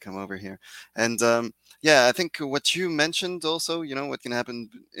to come over here. And yeah, I think what you mentioned also, what can happen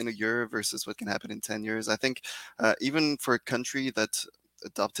in a year versus what can happen in 10 years. I think even for a country that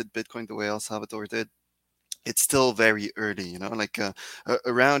adopted Bitcoin the way El Salvador did, it's still very early,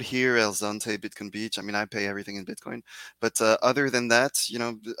 around here, El Zonte, Bitcoin Beach. I pay everything in Bitcoin, but other than that,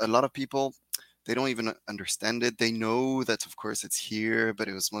 a lot of people they don't even understand it. They know that, of course, it's here, but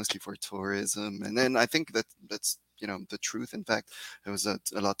it was mostly for tourism. And then I think that's the truth. In fact, it was a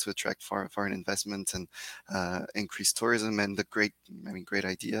lot to attract foreign investment and increase tourism, and great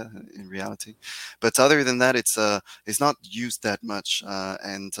idea in reality. But other than that, it's not used that much,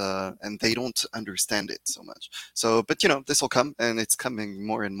 and they don't understand it so much. So, but this will come, and it's coming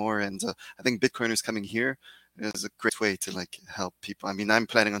more and more. And I think Bitcoiners coming here is a great way to help people. I mean, I'm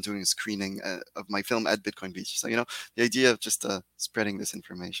planning on doing a screening of my film at Bitcoin Beach. So the idea of just spreading this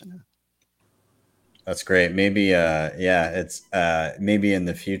information. That's great. Maybe, it's maybe in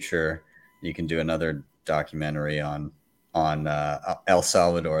the future you can do another documentary on El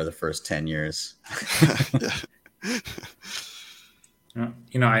Salvador, the first 10 years. I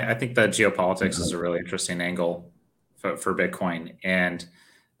think that geopolitics is a really interesting angle for Bitcoin, and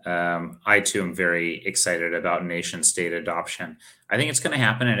I too am very excited about nation state adoption. I think it's going to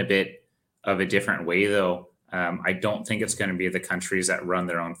happen in a bit of a different way, though. I don't think it's going to be the countries that run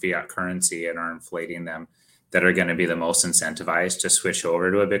their own fiat currency and are inflating them that are going to be the most incentivized to switch over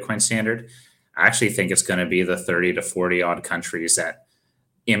to a Bitcoin standard. I actually think it's going to be the 30 to 40 odd countries that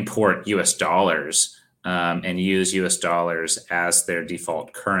import US dollars and use US dollars as their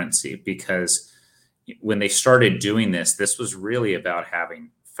default currency. Because when they started doing this was really about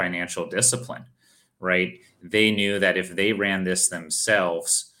having financial discipline, right? They knew that if they ran this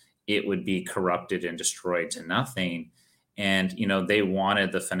themselves, it would be corrupted and destroyed to nothing. And, they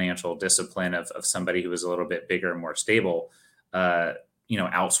wanted the financial discipline of somebody who was a little bit bigger and more stable,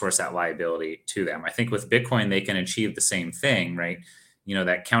 outsource that liability to them. I think with Bitcoin, they can achieve the same thing, right?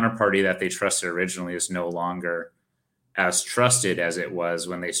 That counterparty that they trusted originally is no longer as trusted as it was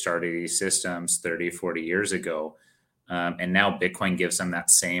when they started these systems 30, 40 years ago. And now Bitcoin gives them that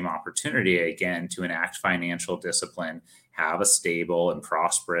same opportunity again to enact financial discipline, have a stable and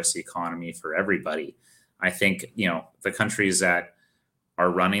prosperous economy for everybody. I think, the countries that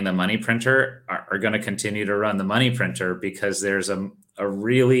are running the money printer are going to continue to run the money printer, because there's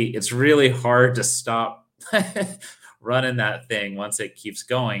it's really hard to stop running that thing once it keeps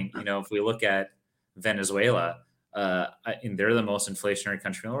going. If we look at Venezuela, and they're the most inflationary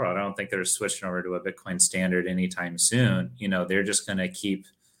country in the world. I don't think they're switching over to a Bitcoin standard anytime soon. They're just going to keep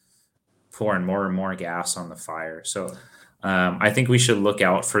pouring more and more gas on the fire. So I think we should look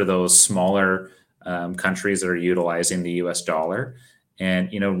out for those smaller countries that are utilizing the US dollar and,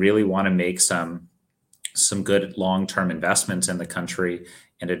 really want to make some good long-term investments in the country.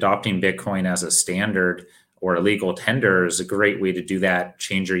 And adopting Bitcoin as a standard or a legal tender is a great way to do that.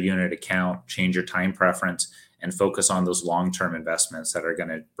 Change your unit account, change your time preference, and focus on those long-term investments that are going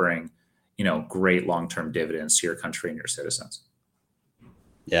to bring, great long-term dividends to your country and your citizens.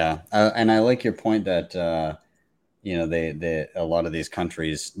 Yeah. And I like your point that, a lot of these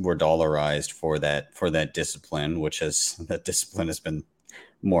countries were dollarized for that discipline, that discipline has been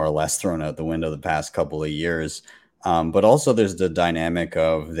more or less thrown out the window the past couple of years. But also there's the dynamic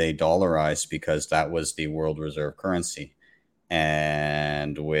of they dollarized because that was the world reserve currency.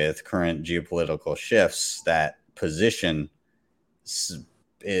 And with current geopolitical shifts, that position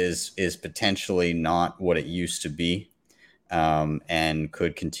is potentially not what it used to be, and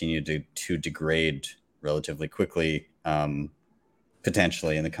could continue to degrade relatively quickly,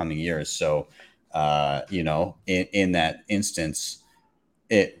 potentially in the coming years. So, in that instance,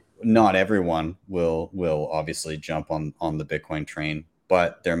 not everyone will obviously jump on the Bitcoin train,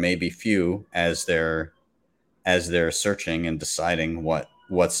 but there may be few as they're searching and deciding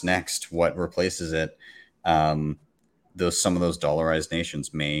what's next, what replaces it. Some of those dollarized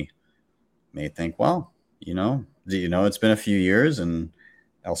nations may think, well, it's been a few years and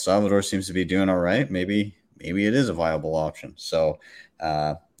El Salvador seems to be doing all right. Maybe it is a viable option. So,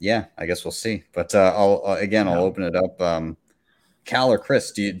 I guess we'll see. But I'll open it up. Cal or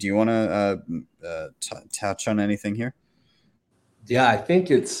Chris, do you want to touch on anything here? Yeah, I think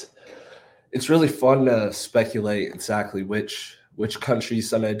it's really fun to speculate exactly which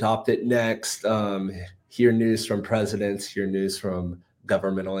country's going to adopt it next. Hear news from presidents, hear news from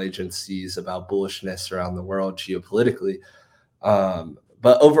governmental agencies about bullishness around the world geopolitically.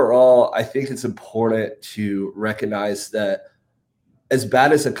 But overall, I think it's important to recognize that as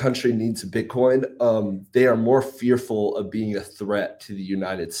bad as a country needs Bitcoin, they are more fearful of being a threat to the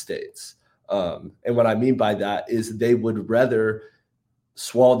United States. And what I mean by that is they would rather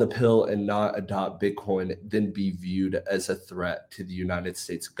swallow the pill and not adopt Bitcoin than be viewed as a threat to the United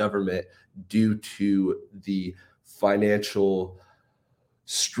States government due to the financial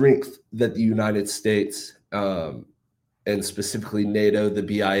strength that the United States, and specifically NATO, the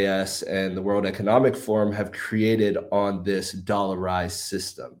BIS, and the World Economic Forum have created on this dollarized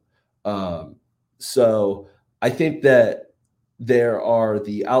system. So I think that there are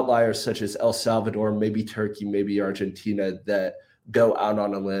the outliers such as El Salvador, maybe Turkey, maybe Argentina that go out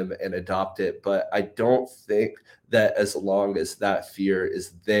on a limb and adopt it. But I don't think that as long as that fear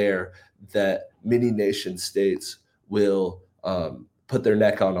is there, that many nation states will put their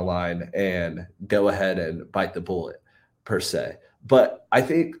neck on the line and go ahead and bite the bullet per se. But I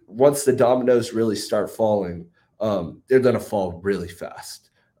think once the dominoes really start falling, they're going to fall really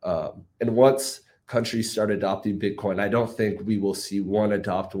fast. And once countries start adopting Bitcoin, I don't think we will see one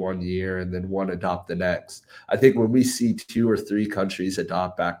adopt one year and then one adopt the next. I think when we see 2 or 3 countries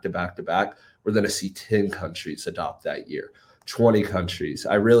adopt back to back to back, we're going to see 10 countries adopt that year, 20 countries.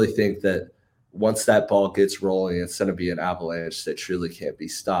 I really think that once that ball gets rolling, it's going to be an avalanche that truly can't be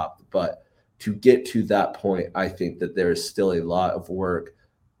stopped. But to get to that point, I think that there is still a lot of work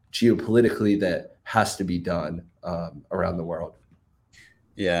geopolitically that has to be done around the world.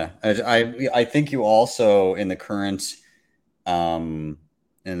 Yeah, I think you also in the current in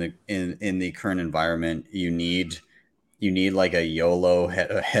the current environment you need like a YOLO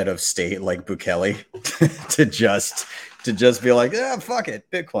head of state like Bukele to just be like, yeah, fuck it,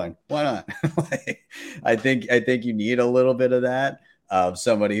 Bitcoin, why not? I think you need a little bit of that.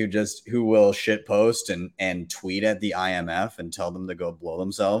 Somebody who will shit post and tweet at the IMF and tell them to go blow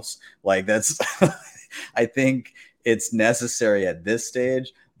themselves. Like that's I think it's necessary at this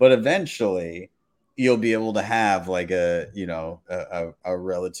stage, but eventually you'll be able to have like a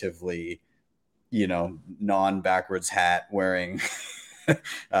relatively, non-backwards hat wearing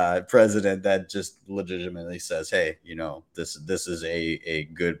president that just legitimately says, hey, this is a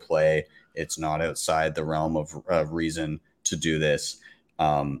good play. It's not outside the realm of reason to do this.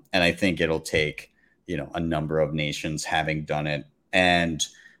 And I think it'll take, a number of nations having done it and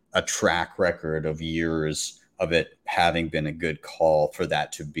a track record of years of it having been a good call for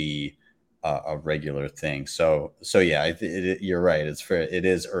that to be a regular thing. So yeah, you're right. It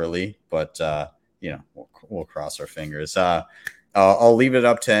is early, but we'll cross our fingers. I'll leave it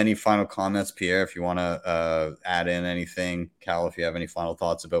up to any final comments, Pierre, if you want to add in anything. Cal, if you have any final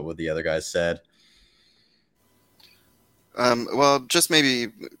thoughts about what the other guys said. Well, just maybe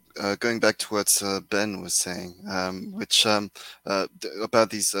going back to what Ben was saying, which about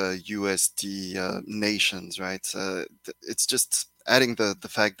these USD nations, right? It's just adding the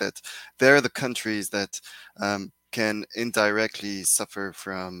fact that they're the countries that can indirectly suffer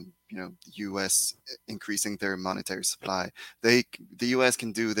from the U.S. increasing their monetary supply. The U.S.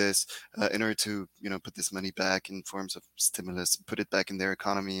 can do this in order to put this money back in forms of stimulus, put it back in their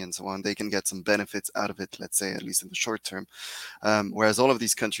economy and so on. They can get some benefits out of it, let's say, at least in the short term. Whereas all of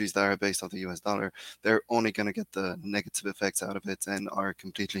these countries that are based off the U.S. dollar, they're only going to get the negative effects out of it and are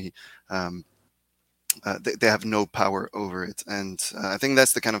completely they have no power over it. And I think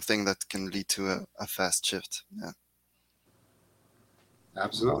that's the kind of thing that can lead to a fast shift. Yeah.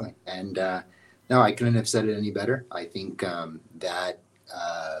 Absolutely. And no, I couldn't have said it any better. I think that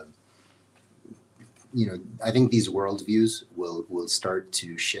I think these worldviews will start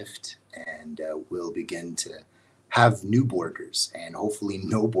to shift and will begin to have new borders and hopefully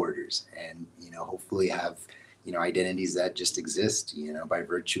no borders, and hopefully have identities that just exist by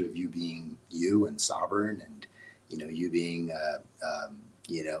virtue of you being you and sovereign, and you being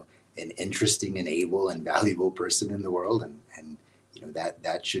an interesting and able and valuable person in the world, and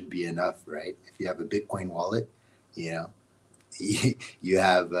that should be enough, right? If you have a Bitcoin wallet, you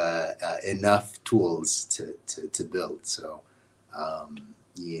have enough tools to build. So,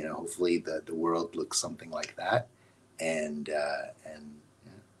 hopefully the world looks something like that, and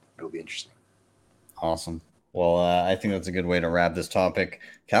it'll be interesting. Awesome. Well, I think that's a good way to wrap this topic.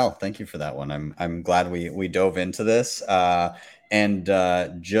 Cal, thank you for that one. I'm glad we dove into this. And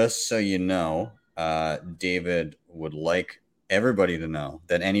just so you know, David would like everybody to know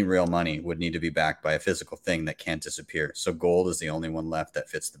that any real money would need to be backed by a physical thing that can't disappear. So gold is the only one left that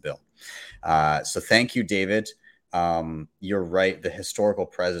fits the bill. So thank you, David. You're right. The historical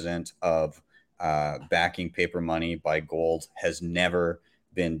precedent of backing paper money by gold has never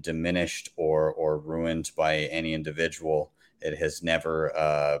been diminished or ruined by any individual. It has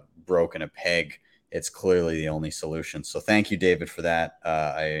never broken a peg. It's clearly the only solution. So thank you, David, for that.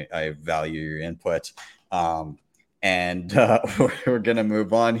 I value your input. And we're going to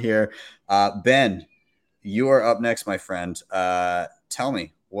move on here. Ben, you are up next, my friend. Tell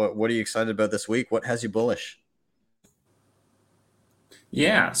me, what are you excited about this week? What has you bullish?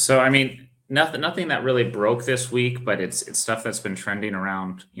 Yeah, so I mean, nothing that really broke this week, but it's stuff that's been trending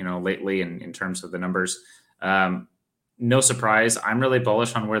around, lately in terms of the numbers. No surprise, I'm really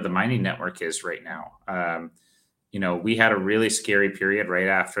bullish on where the mining network is right now. we had a really scary period right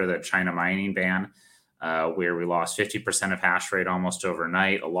after the China mining ban, where we lost 50% of hash rate almost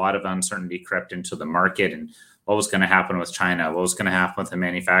overnight. A lot of uncertainty crept into the market, and what was going to happen with China? What was going to happen with the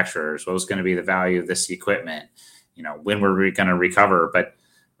manufacturers? What was going to be the value of this equipment? When were we going to recover? But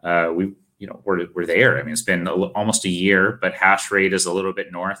we're there. I mean, it's been almost a year, but hash rate is a little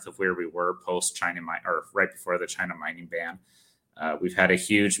bit north of where we were post China or right before the China mining ban. We've had a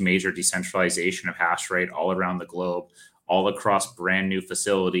huge major decentralization of hash rate all around the globe, all across brand new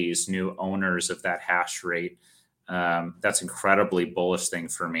facilities, new owners of that hash rate. That's incredibly bullish thing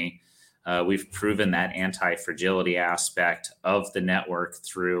for me. We've proven that anti-fragility aspect of the network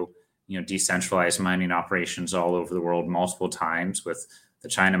through decentralized mining operations all over the world multiple times with the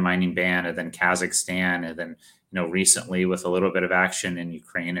China mining ban, and then Kazakhstan, and then recently with a little bit of action in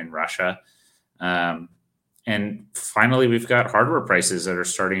Ukraine and Russia. And finally, we've got hardware prices that are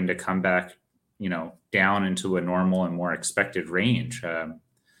starting to come back, down into a normal and more expected range.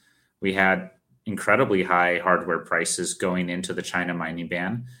 We had incredibly high hardware prices going into the China mining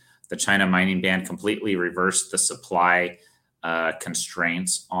ban. The China mining ban completely reversed the supply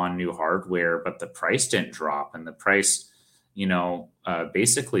constraints on new hardware, but the price didn't drop, and the price,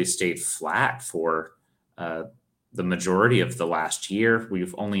 basically stayed flat for the majority of the last year.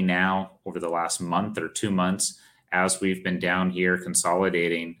 We've only now, over the last month or 2 months, as we've been down here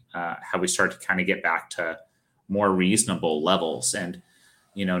consolidating, how we start to kind of get back to more reasonable levels. And,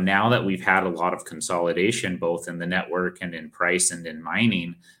 now that we've had a lot of consolidation, both in the network and in price and in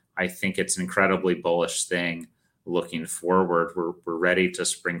mining, I think it's an incredibly bullish thing looking forward. We're ready to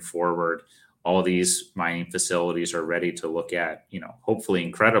spring forward. All these mining facilities are ready to look at, hopefully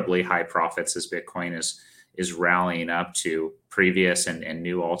incredibly high profits as Bitcoin is rallying up to previous and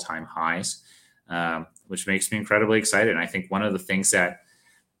new all-time highs, which makes me incredibly excited. And I think one of the things that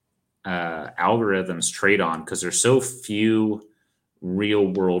algorithms trade on, because there's so few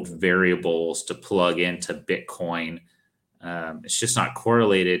real-world variables to plug into Bitcoin, it's just not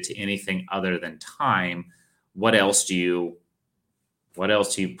correlated to anything other than time. What else do you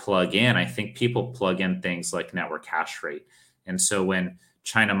plug in? I think people plug in things like network hash rate. And so when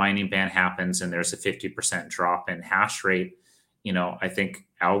China mining ban happens and there's a 50% drop in hash rate, I think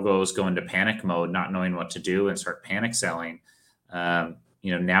algos go into panic mode, not knowing what to do, and start panic selling.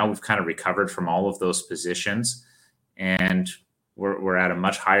 Now we've kind of recovered from all of those positions, and we're at a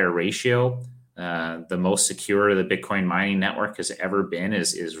much higher ratio. The most secure the Bitcoin mining network has ever been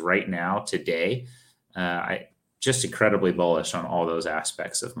is right now, today. I just incredibly bullish on all those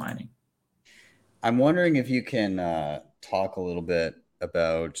aspects of mining. I'm wondering if you can talk a little bit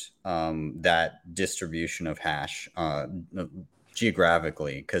about that distribution of hash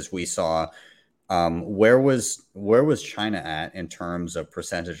geographically, because we saw where was China at in terms of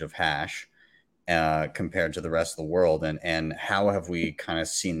percentage of hash compared to the rest of the world, and how have we kind of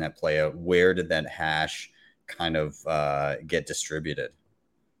seen that play out? Where did that hash kind of get distributed?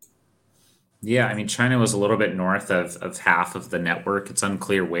 Yeah, I mean, China was a little bit north of half of the network. It's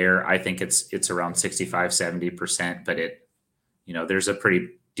unclear where. I think it's around 65-70%, but there's a pretty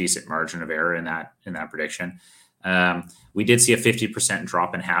decent margin of error in that prediction. We did see a 50%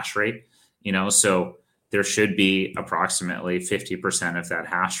 drop in hash rate, so there should be approximately 50% of that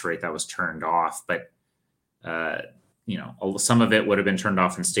hash rate that was turned off. But, some of it would have been turned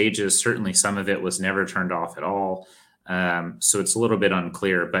off in stages. Certainly some of it was never turned off at all. So it's a little bit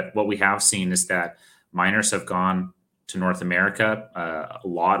unclear. But what we have seen is that miners have gone to North America. A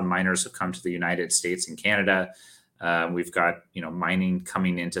lot of miners have come to the United States and Canada. We've got, mining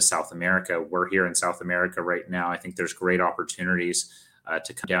coming into South America. We're here in South America right now. I think there's great opportunities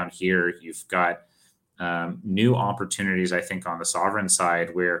to come down here. You've got new opportunities, I think, on the sovereign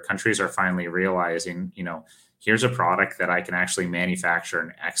side, where countries are finally realizing, here's a product that I can actually manufacture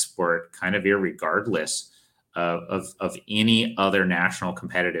and export kind of irregardless of any other national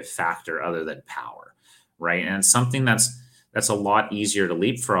competitive factor other than power, right? And it's something that's a lot easier to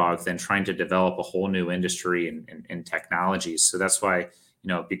leapfrog than trying to develop a whole new industry and technologies. So that's why,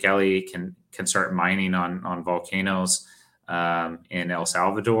 Bukele can start mining on volcanoes in El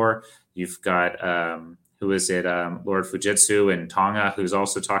Salvador. You've got, Lord Fujitsu in Tonga, who's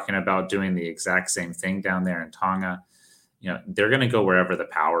also talking about doing the exact same thing down there in Tonga. They're going to go wherever the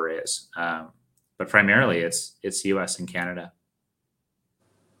power is. But primarily it's US and Canada.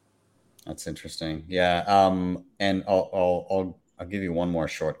 That's interesting. Yeah. And I'll give you one more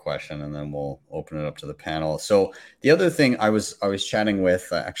short question, and then we'll open it up to the panel. So the other thing, I was chatting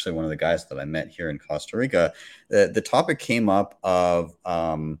with actually one of the guys that I met here in Costa Rica. The topic came up of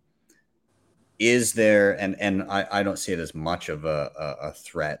is there, and I don't see it as much of a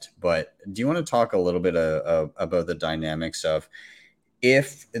threat, but do you want to talk a little bit about the dynamics of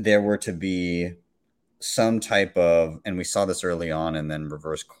if there were to be some type of, and we saw this early on and then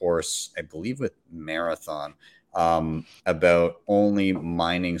reverse course, I believe with Marathon, about only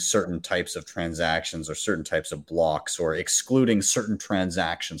mining certain types of transactions or certain types of blocks, or excluding certain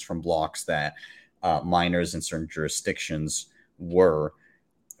transactions from blocks that miners in certain jurisdictions were.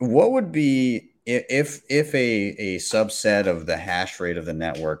 What would be if a subset of the hash rate of the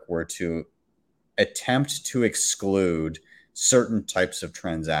network were to attempt to exclude certain types of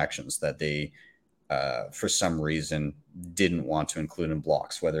transactions that they for some reason didn't want to include in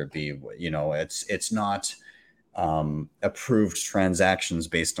blocks, whether it be, it's not approved transactions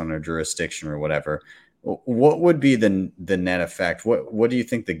based on a jurisdiction or whatever. What would be the net effect? What do you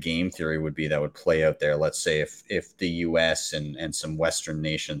think the game theory would be that would play out there? Let's say if the US and some Western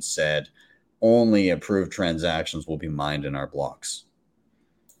nations said only approved transactions will be mined in our blocks.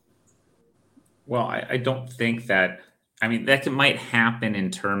 Well, I don't think that, I mean, that might happen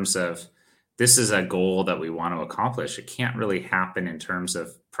in terms of this is a goal that we want to accomplish. It can't really happen in terms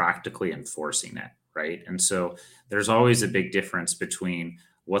of practically enforcing it, right? And so there's always a big difference between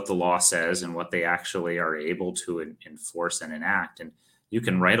what the law says and what they actually are able to enforce and enact. And you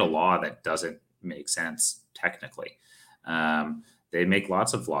can write a law that doesn't make sense technically. They make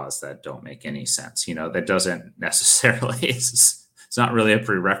lots of laws that don't make any sense. That doesn't necessarily, it's not really a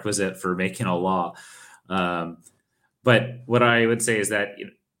prerequisite for making a law. But what I would say is that,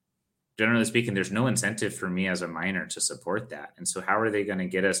 generally speaking, there's no incentive for me as a miner to support that. And so how are they going to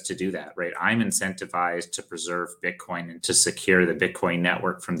get us to do that, right? I'm incentivized to preserve Bitcoin and to secure the Bitcoin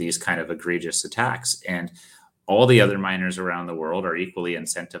network from these kind of egregious attacks. And all the other miners around the world are equally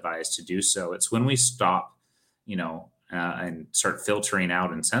incentivized to do so. It's when we stop, and start filtering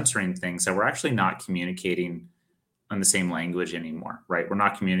out and censoring things that we're actually not communicating on the same language anymore, right? We're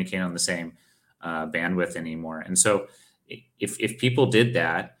not communicating on the same bandwidth anymore. And so if people did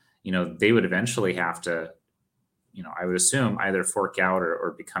that, they would eventually have to, I would assume either fork out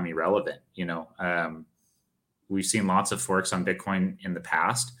or become irrelevant. We've seen lots of forks on Bitcoin in the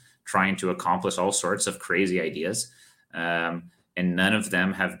past trying to accomplish all sorts of crazy ideas. And none of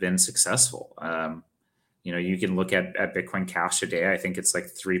them have been successful. You can look at Bitcoin Cash today. I think it's like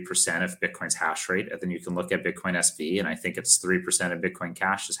 3% of Bitcoin's hash rate. And then you can look at Bitcoin SV, and I think it's 3% of Bitcoin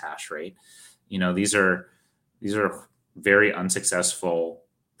Cash's hash rate. These are very unsuccessful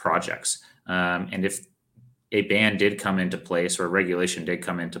projects. And if a ban did come into place or regulation did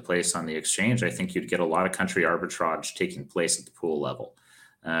come into place on the exchange, I think you'd get a lot of country arbitrage taking place at the pool level.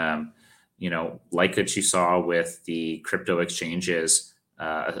 Like what you saw with the crypto exchanges,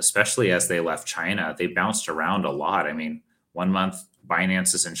 especially as they left China, they bounced around a lot. I mean, 1 month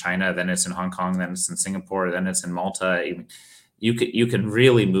Binance is in China, then it's in Hong Kong, then it's in Singapore, then it's in Malta. You can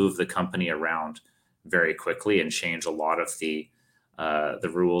really move the company around very quickly and change a lot of the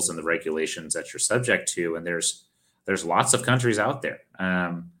rules and the regulations that you're subject to. And there's lots of countries out there.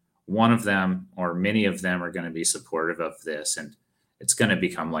 One of them or many of them are going to be supportive of this, and it's going to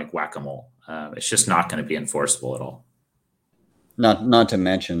become like whack-a-mole. It's just not going to be enforceable at all. Not to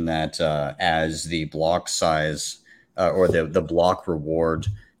mention that as the block size or the block reward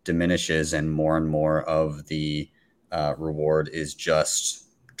diminishes and more of the reward is just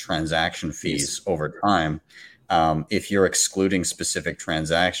transaction fees over time. If you're excluding specific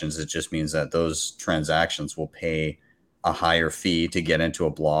transactions, it just means that those transactions will pay a higher fee to get into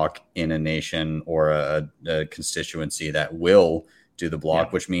a block in a nation or a constituency that will do the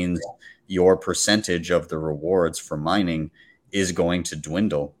block, which means your percentage of the rewards for mining is going to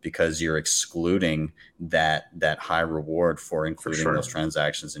dwindle because you're excluding that high reward for including those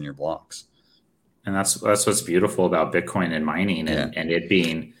transactions in your blocks. And that's what's beautiful about Bitcoin and mining and it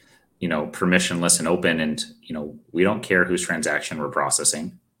being, permissionless and open. And, we don't care whose transaction we're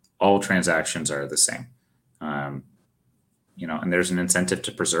processing. All transactions are the same. And there's an incentive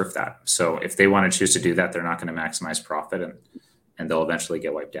to preserve that. So if they want to choose to do that, they're not going to maximize profit and they'll eventually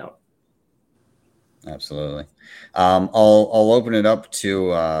get wiped out. Absolutely. I'll open it up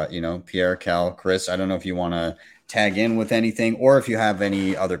to, Pierre, Cal, Chris. I don't know if you want to tag in with anything or if you have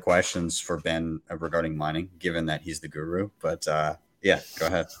any other questions for Ben regarding mining, given that he's the guru. But go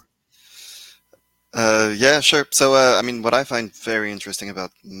ahead. Yeah, sure. So, what I find very interesting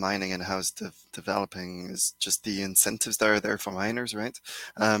about mining and how it's developing is just the incentives that are there for miners, right?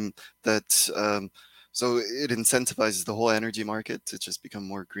 So it incentivizes the whole energy market to just become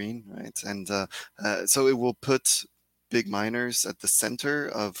more green, right? And so it will put big miners at the center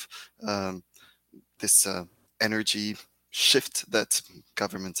of this energy shift that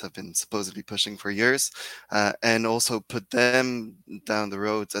governments have been supposedly pushing for years, and also put them down the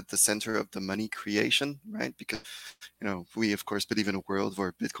road at the center of the money creation, right? Because we of course believe in a world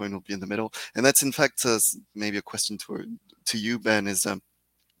where Bitcoin will be in the middle, and that's in fact maybe a question to you, Ben, is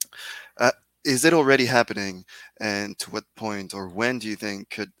it already happening, and to what point or when do you think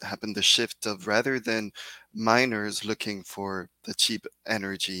could happen the shift of, rather than miners looking for the cheap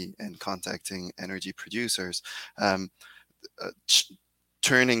energy and contacting energy producers,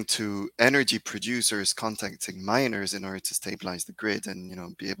 turning to energy producers contacting miners in order to stabilize the grid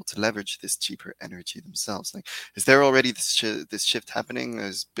and be able to leverage this cheaper energy themselves? Like, is there already this shift happening?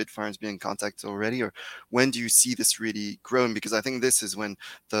 Is Bitfarms being contacted already, or when do you see this really growing? Because I think this is when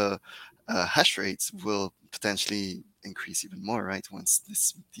the hash rates will potentially increase even more, right? Once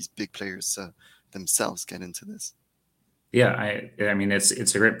these big players themselves get into this. Yeah, I mean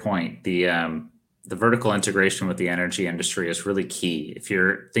it's a great point. The vertical integration with the energy industry is really key. If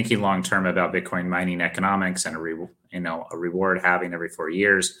you're thinking long term about Bitcoin mining economics and a reward halving every 4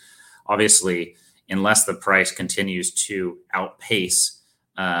 years, obviously, unless the price continues to outpace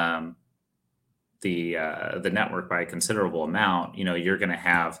the network by a considerable amount, you're going to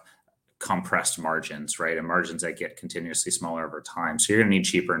have compressed margins, right? And margins that get continuously smaller over time. So you're going to need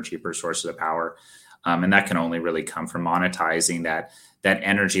cheaper and cheaper sources of power. And that can only really come from monetizing that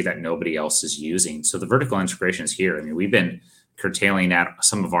energy that nobody else is using. So the vertical integration is here. I mean, we've been curtailing at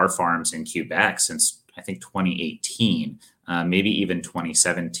some of our farms in Quebec since I think 2018, maybe even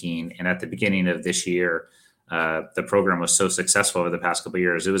 2017. And at the beginning of this year, the program was so successful over the past couple of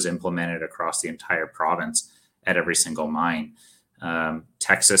years, it was implemented across the entire province at every single mine.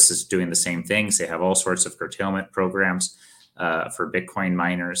 Texas is doing the same things. They have all sorts of curtailment programs for Bitcoin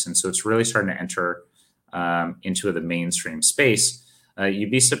miners. And so it's really starting to enter into the mainstream space.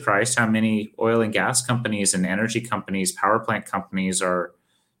 You'd be surprised how many oil and gas companies and energy companies, power plant companies are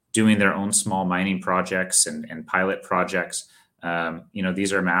doing their own small mining projects and pilot projects.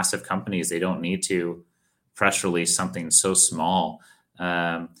 These are massive companies. They don't need to press release something so small.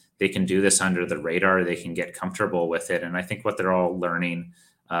 They can do this under the radar. They can get comfortable with it. And I think what they're all learning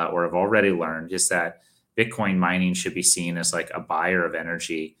or have already learned is that Bitcoin mining should be seen as like a buyer of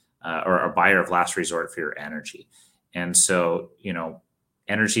energy or a buyer of last resort for your energy. And so,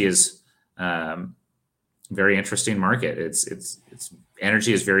 energy is very interesting market. It's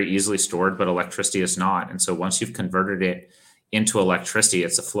energy is very easily stored, but electricity is not. And so once you've converted it into electricity,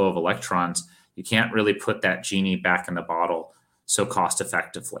 it's a flow of electrons. You can't really put that genie back in the bottle so cost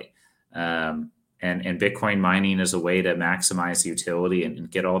effectively. And Bitcoin mining is a way to maximize utility and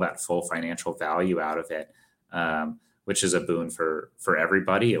get all that full financial value out of it, which is a boon for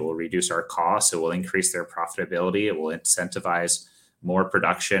everybody. It will reduce our costs. It will increase their profitability. It will incentivize more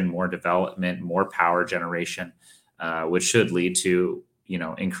production, more development, more power generation, which should lead to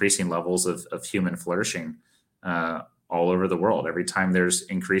increasing levels of human flourishing all over the world. Every time there's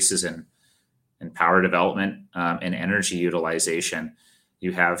increases in power development and energy utilization,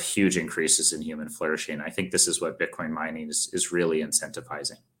 you have huge increases in human flourishing. I think this is what Bitcoin mining is really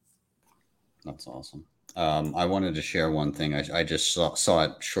incentivizing. That's awesome. I wanted to share one thing. I just saw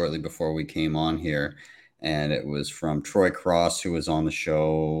it shortly before we came on here, and it was from Troy Cross, who was on the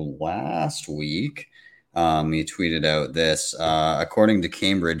show last week. He tweeted out this. According to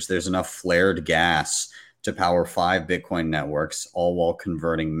Cambridge, there's enough flared gas to power 5 Bitcoin networks, all while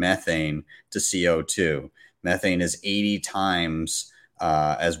converting methane to CO2. Methane is 80 times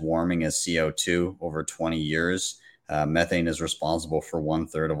as warming as CO2 over 20 years. Methane is responsible for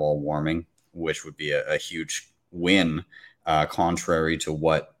 1/3 of all warming, which would be a huge win, contrary to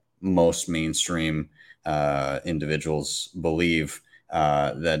what most mainstream individuals believe,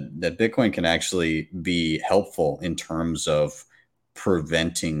 that Bitcoin can actually be helpful in terms of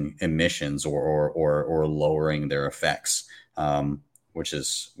preventing emissions or lowering their effects, which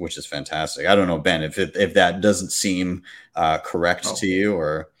is fantastic. I don't know, Ben, if that doesn't seem correct to you,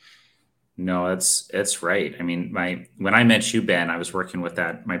 or no, it's right. I mean, when I met you, Ben, I was working with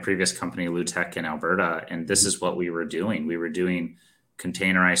my previous company, Lutech in Alberta, and this is what we were doing. We were doing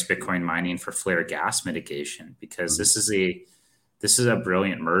containerized Bitcoin mining for flare gas mitigation, because this is a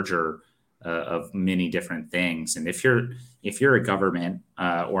brilliant merger of many different things. And if you're a government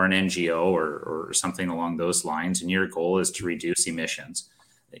or an NGO or something along those lines, and your goal is to reduce emissions,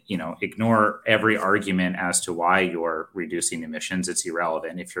 ignore every argument as to why you're reducing emissions. It's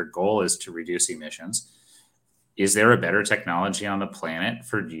irrelevant. If your goal is to reduce emissions, is there a better technology on the planet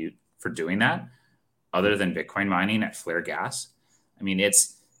for doing that other than Bitcoin mining at flare gas? I mean,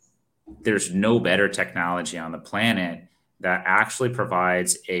 there's no better technology on the planet that actually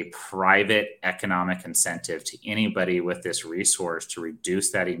provides a private economic incentive to anybody with this resource to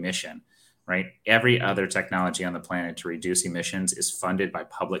reduce that emission, right? Every other technology on the planet to reduce emissions is funded by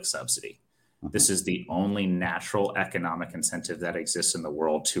public subsidy. This is the only natural economic incentive that exists in the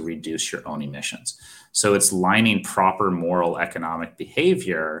world to reduce your own emissions. So it's lining proper moral economic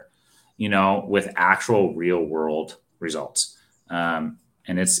behavior, with actual real world results. And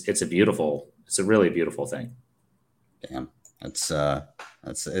it's a really beautiful thing. Damn, it's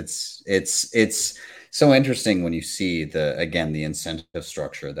so interesting when you see the incentive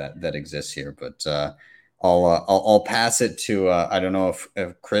structure that exists here. But I'll pass it to I don't know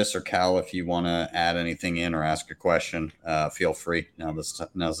if Chris or Cal, if you want to add anything in or ask a question, feel free. Now's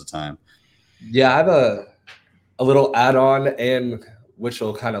the time. Yeah, I have a little add-on, and which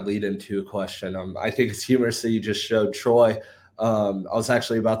will kind of lead into a question. I think it's humorous that you just showed Troy. I was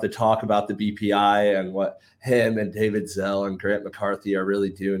actually about to talk about the BPI and what him and David Zell and Grant McCarthy are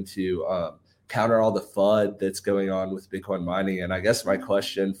really doing to counter all the FUD that's going on with Bitcoin mining. And I guess my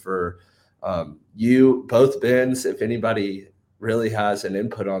question for you, both Bens, if anybody really has an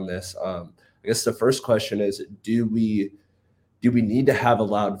input on this, I guess the first question is, do we need to have a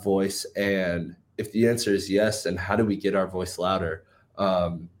loud voice? And if the answer is yes, then how do we get our voice louder?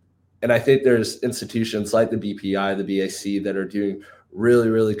 And I think there's institutions like the BPI, the BAC that are doing really,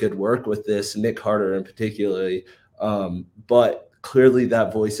 really good work with this, Nick Carter in particularly. But clearly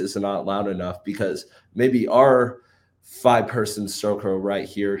that voice is not loud enough, because maybe our 5-person circle right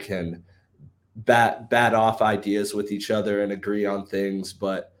here can bat off ideas with each other and agree on things,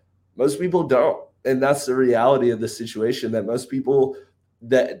 but most people don't. And that's the reality of the situation, that most people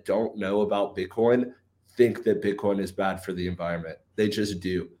that don't know about Bitcoin think that Bitcoin is bad for the environment. They just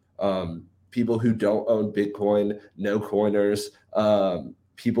do. People who don't own Bitcoin, no coiners,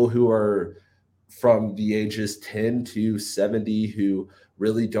 people who are from the ages 10 to 70 who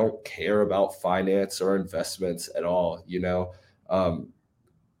really don't care about finance or investments at all.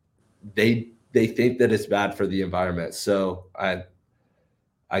 They think that it's bad for the environment. So I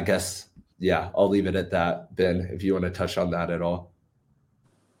guess, yeah, I'll leave it at that. Ben, if you want to touch on that at all.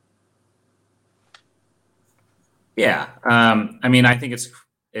 Yeah. I think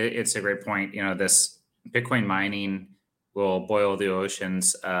it's a great point. This Bitcoin mining will boil the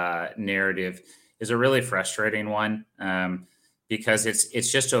oceans narrative is a really frustrating one, because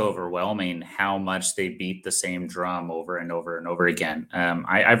it's just overwhelming how much they beat the same drum over and over and over again.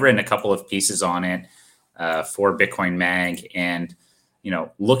 I've written a couple of pieces on it for Bitcoin Mag, and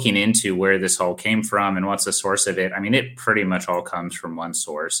looking into where this all came from and what's the source of it. It pretty much all comes from one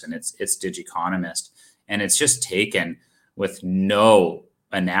source, and it's Digiconomist, and it's just taken with no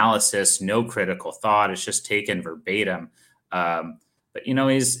analysis, no critical thought. It's just taken verbatim. But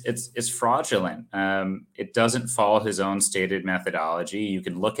it's fraudulent. It doesn't follow his own stated methodology. You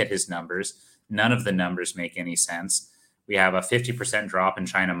can look at his numbers. None of the numbers make any sense. We have a 50% drop in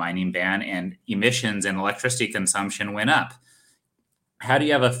China mining ban, and emissions and electricity consumption went up. How do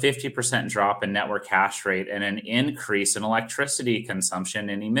you have a 50% drop in network hash rate and an increase in electricity consumption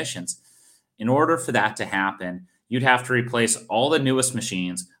and emissions? In order for that to happen, you'd have to replace all the newest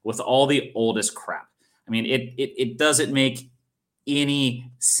machines with all the oldest crap. It doesn't make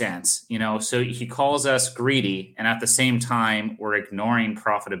any sense, so he calls us greedy, and at the same time we're ignoring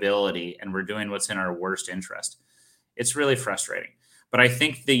profitability and we're doing what's in our worst interest. It's really frustrating. But I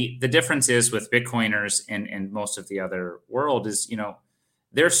think the difference is with Bitcoiners and most of the other world is,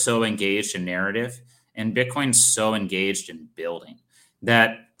 they're so engaged in narrative, and Bitcoin's so engaged in building,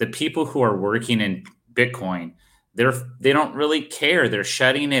 that the people who are working in Bitcoin, they don't really care. They're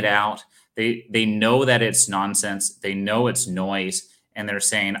shutting it out. They know that it's nonsense. They know it's noise. And they're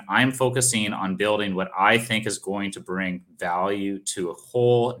saying, I'm focusing on building what I think is going to bring value to a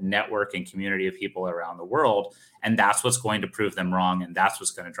whole network and community of people around the world. And that's what's going to prove them wrong. And that's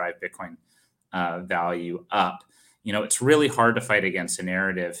what's going to drive Bitcoin value up. It's really hard to fight against a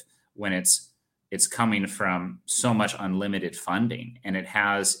narrative when it's coming from so much unlimited funding, and it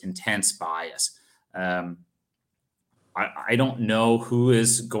has intense bias. I don't know who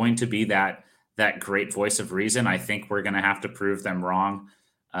is going to be that great voice of reason. I think we're going to have to prove them wrong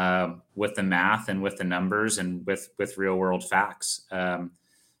with the math and with the numbers and with real world facts,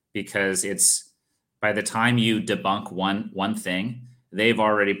 because it's, by the time you debunk one thing, they've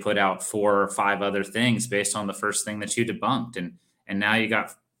already put out 4 or 5 other things based on the first thing that you debunked, and now you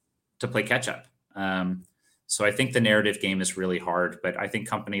got to play catch up. So I think the narrative game is really hard, but I think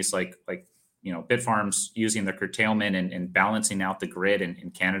companies like Bitfarms using the curtailment and balancing out the grid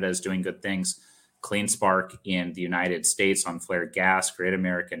in Canada is doing good things. CleanSpark in the United States on flared gas, Great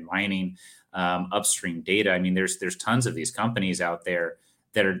American Mining, upstream data. I mean, there's tons of these companies out there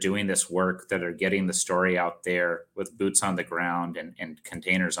that are doing this work, that are getting the story out there with boots on the ground and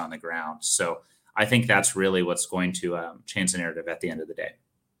containers on the ground. So I think that's really what's going to change the narrative at the end of the day.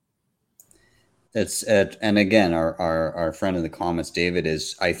 And again, our friend in the comments, David,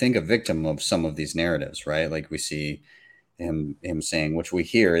 is, I think, a victim of some of these narratives, right? Like we see him saying, which we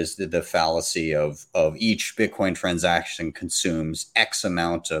hear, is the fallacy of each Bitcoin transaction consumes X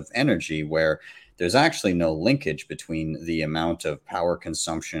amount of energy, where there's actually no linkage between the amount of power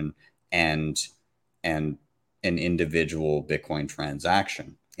consumption and an individual Bitcoin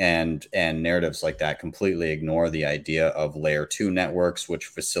transaction. And narratives like that completely ignore the idea of layer 2 networks, which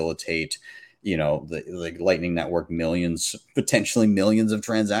facilitate, the Lightning Network, potentially millions of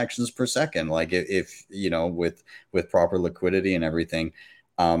transactions per second. Like if with proper liquidity and everything,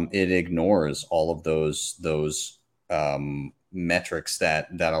 it ignores all of those metrics that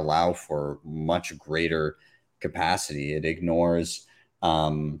allow for much greater capacity. It ignores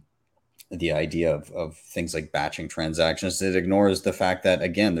the idea of things like batching transactions. It ignores the fact that,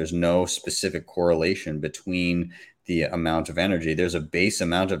 again, there's no specific correlation between the amount of energy. There's a base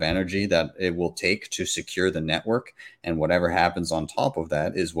amount of energy that it will take to secure the network, and whatever happens on top of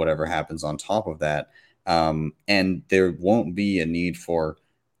that is whatever happens on top of that. And there won't be a need for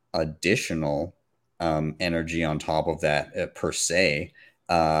additional energy on top of that per se.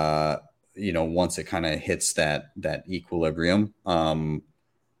 Once it kind of hits that equilibrium,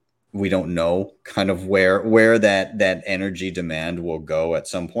 we don't know kind of where that energy demand will go at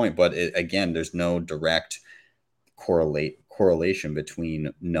some point. But again, there's no direct correlation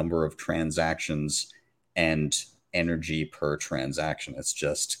between number of transactions and energy per transaction. It's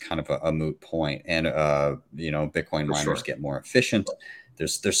just kind of a moot point. And Bitcoin miners get more efficient.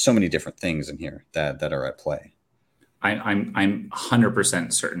 There's so many different things in here that are at play. I'm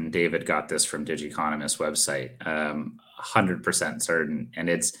 100% certain David got this from Digiconomist's website. 100% certain.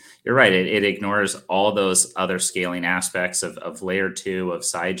 And you're right. It ignores all those other scaling aspects of layer 2, of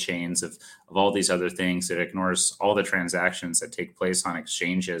side chains, of all these other things. It ignores all the transactions that take place on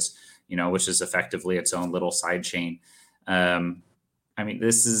exchanges, which is effectively its own little side chain. I mean,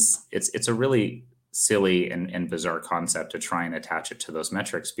 it's a really silly and bizarre concept to try and attach it to those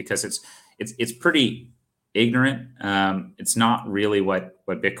metrics, because it's pretty ignorant. It's not really what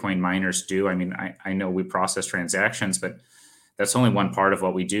Bitcoin miners do. I mean, I know we process transactions, but that's only one part of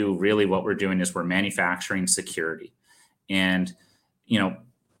what we do. Really, what we're doing is we're manufacturing security. And,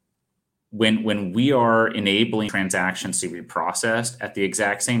 when we are enabling transactions to be processed, at the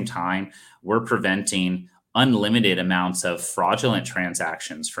exact same time, we're preventing unlimited amounts of fraudulent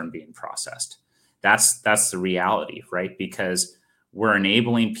transactions from being processed. That's the reality, right? Because we're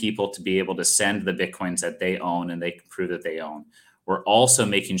enabling people to be able to send the Bitcoins that they own, and they can prove that they own. We're also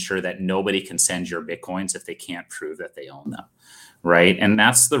making sure that nobody can send your Bitcoins if they can't prove that they own them, right? And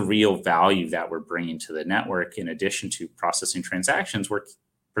that's the real value that we're bringing to the network. In addition to processing transactions, we're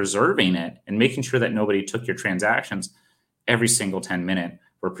preserving it and making sure that nobody took your transactions every single 10 minutes.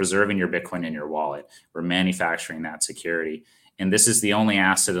 We're preserving your Bitcoin in your wallet. We're manufacturing that security. And this is the only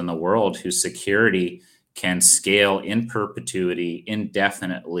asset in the world whose security can scale in perpetuity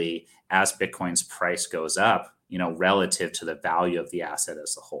indefinitely as Bitcoin's price goes up, relative to the value of the asset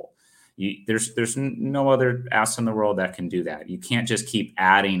as a whole. There's no other asset in the world that can do that. You can't just keep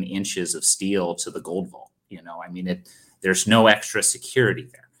adding inches of steel to the gold vault. I mean, there's no extra security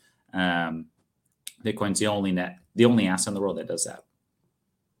there. Bitcoin's the only asset in the world that does that.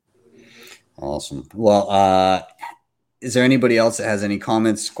 Awesome. Well, is there anybody else that has any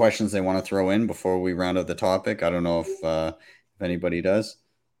comments, questions they want to throw in before we round out the topic? I don't know if anybody does.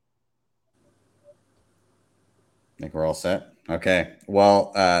 I think we're all set. Okay.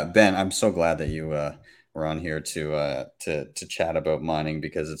 Well, Ben, I'm so glad that you were on here to chat about mining,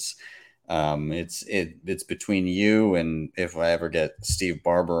 because it's between you and, if I ever get Steve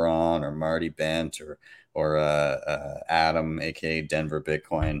Barber on, or Marty Bent, or Adam, aka Denver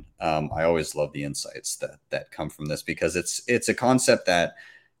Bitcoin. I always love the insights that come from this, because it's a concept that,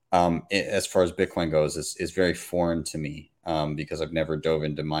 as far as Bitcoin goes, is very foreign to me, because I've never dove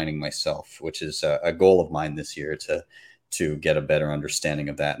into mining myself, which is a goal of mine this year, to get a better understanding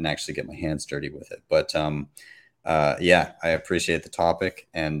of that and actually get my hands dirty with it. But I appreciate the topic,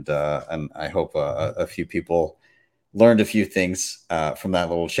 and I hope a few people learned a few things from that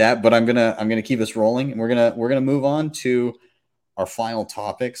little chat. But I'm gonna keep us rolling, and we're gonna move on to our final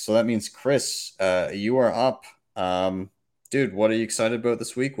topic. So that means, Chris, you are up. Dude, what are you excited about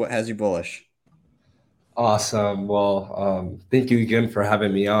this week? What has you bullish? Awesome. Well, thank you again for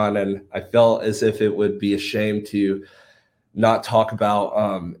having me on. And I felt as if it would be a shame to not talk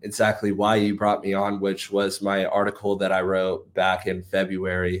about exactly why you brought me on, which was my article that I wrote back in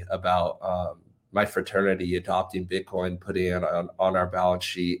February about my fraternity adopting Bitcoin, putting it on our balance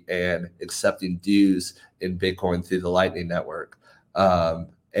sheet, and accepting dues in Bitcoin through the Lightning Network.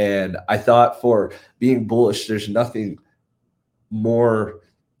 And I thought, for being bullish, there's nothing more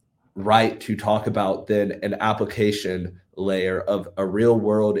right to talk about than an application layer of a real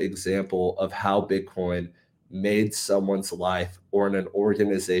world example of how Bitcoin made someone's life or in an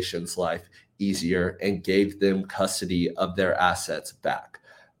organization's life easier and gave them custody of their assets back.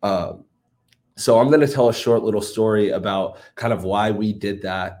 So I'm going to tell a short little story about kind of why we did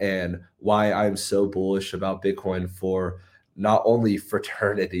that and why I'm so bullish about Bitcoin for not only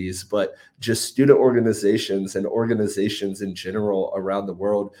fraternities, but just student organizations and organizations in general around the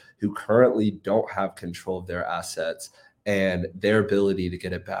world who currently don't have control of their assets and their ability to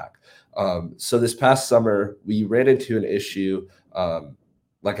get it back. So this past summer, we ran into an issue.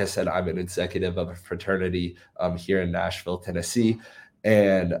 Like I said, I'm an executive of a fraternity here in Nashville, Tennessee.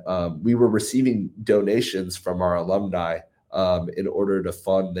 And we were receiving donations from our alumni in order to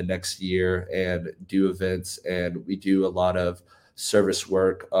fund the next year and do events. And we do a lot of service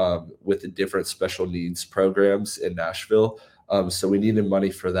work with the different special needs programs in Nashville. So we needed money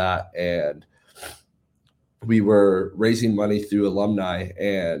for that. And we were raising money through alumni.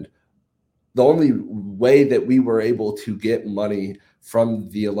 And the only way that we were able to get money from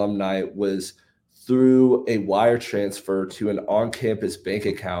the alumni was through a wire transfer to an on-campus bank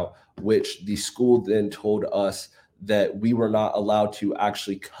account, which the school then told us that we were not allowed to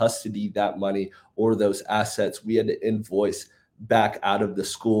actually custody that money or those assets. We had to invoice back out of the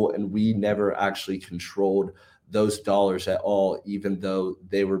school, and we never actually controlled those dollars at all, even though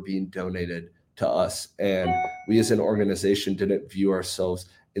they were being donated to us. And we as an organization didn't view ourselves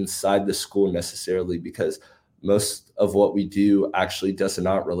inside the school necessarily, because most of what we do actually does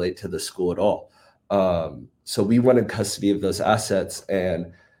not relate to the school at all. So we went in custody of those assets,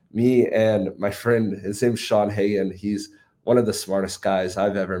 and me and my friend, his name's Sean Hagan. He's one of the smartest guys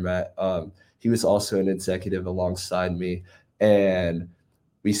I've ever met. He was also an executive alongside me. And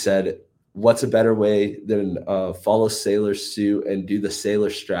we said, what's a better way than follow Sailor's suit and do the Sailor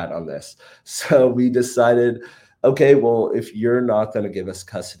strat on this? So we decided, okay, well, if you're not going to give us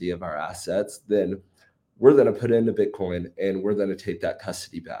custody of our assets, then we're going to put into Bitcoin and we're going to take that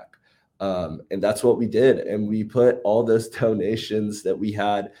custody back. And that's what we did. And we put all those donations that we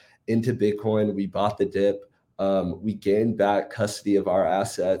had into Bitcoin. We bought the dip. We gained back custody of our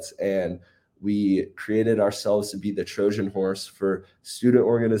assets, and we created ourselves to be the Trojan horse for student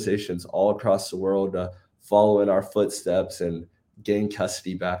organizations all across the world to follow in our footsteps and gain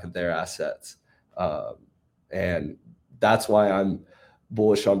custody back of their assets. And that's why I'm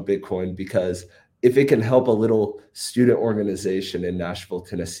bullish on Bitcoin, because if it can help a little student organization in Nashville,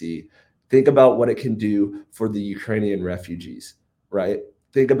 Tennessee, think about what it can do for the Ukrainian refugees, right?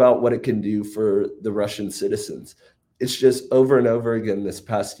 Think about what it can do for the Russian citizens. It's just over and over again this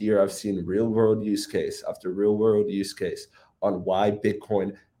past year, I've seen real world use case after real world use case on why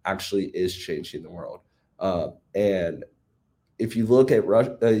Bitcoin actually is changing the world. And if you look at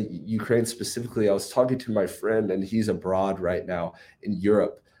Ukraine specifically, I was talking to my friend, and he's abroad right now in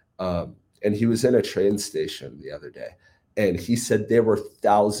Europe. And he was in a train station the other day, and he said there were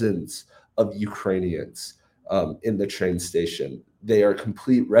thousands of Ukrainians in the train station. They are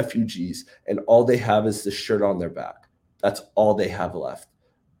complete refugees, and all they have is the shirt on their back. That's all they have left.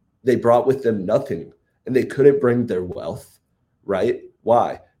 They brought with them nothing, and they couldn't bring their wealth, right?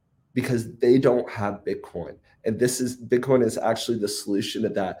 Why? Because they don't have Bitcoin. And Bitcoin is actually the solution to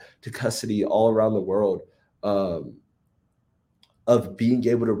that, to custody all around the world, of being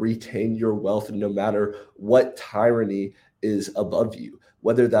able to retain your wealth no matter what tyranny is above you,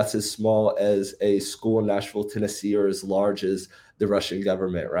 whether that's as small as a school in Nashville, Tennessee, or as large as the Russian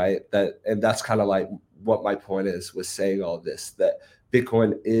government, right? And that's kind of like what my point is with saying all this, that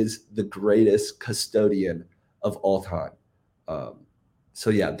Bitcoin is the greatest custodian of all time.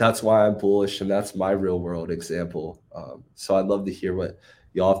 So yeah, that's why I'm bullish, and that's my real world example. So I'd love to hear what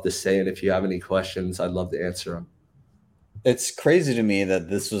y'all have to say, and if you have any questions, I'd love to answer them. It's crazy to me that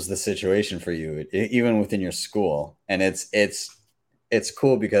this was the situation for you, even within your school, and it's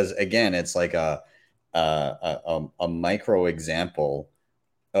cool because, again, it's like a micro example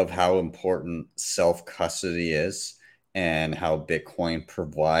of how important self-custody is and how Bitcoin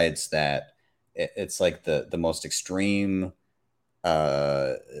provides that. It's like the most extreme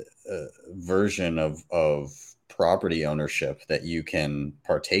version of property ownership that you can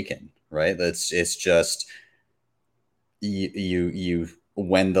partake in, right? It's just you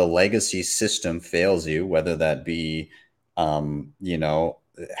when the legacy system fails you, whether that be you know,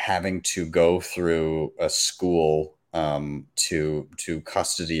 having to go through a school to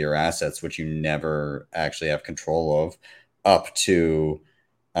custody your assets, which you never actually have control of, up to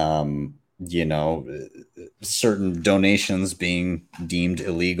you know, certain donations being deemed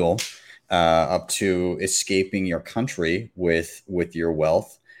illegal, up to escaping your country with your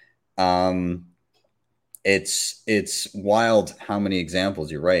wealth. It's wild how many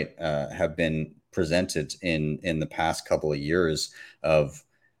examples, you're right, have been presented in the past couple of years of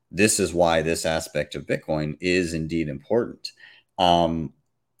this is why this aspect of Bitcoin is indeed important. I,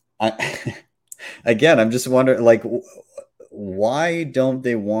 again, I'm just wondering, like, why don't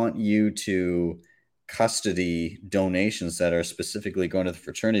they want you to custody donations that are specifically going to the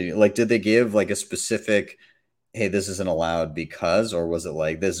fraternity? Like, did they give like a specific, hey, this isn't allowed because, or was it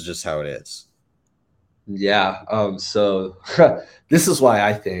like, this is just how it is? Yeah. So this is why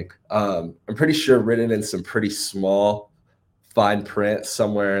I think I'm pretty sure written in some pretty small fine print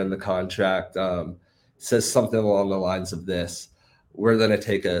somewhere in the contract says something along the lines of this: we're going to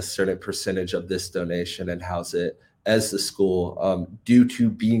take a certain percentage of this donation and house it as the school due to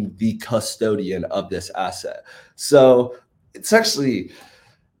being the custodian of this asset. So it's actually,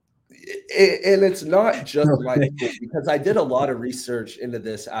 and it's not just my school, because I did a lot of research into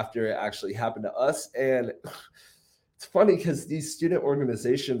this after it actually happened to us. And it's funny because these student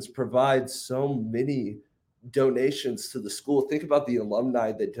organizations provide so many donations to the school. Think about the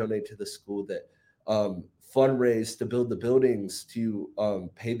alumni that donate to the school, that fundraise to build the buildings, to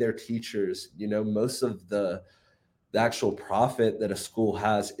pay their teachers. You know, most of the actual profit that a school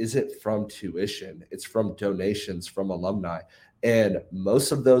has isn't from tuition, it's from donations from alumni. And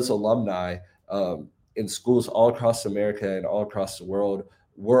most of those alumni in schools all across America and all across the world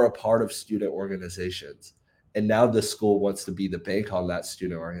were a part of student organizations. And now the school wants to be the bank on that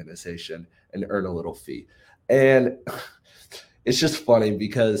student organization and earn a little fee. And it's just funny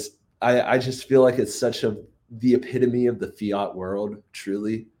because I just feel like it's such the epitome of the fiat world,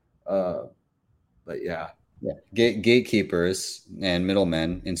 truly. But yeah. Yeah, gatekeepers and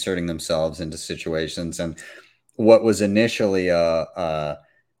middlemen inserting themselves into situations, and what was initially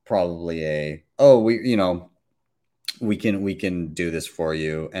probably a, oh, we can do this for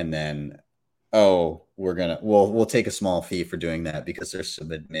you, and then, oh, we'll take a small fee for doing that because there's some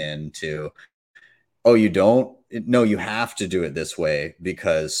admin, to, oh, you don't, no, you have to do it this way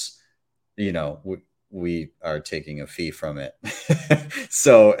because we are taking a fee from it.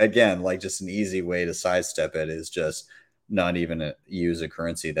 So again, like, just an easy way to sidestep it is just not even use a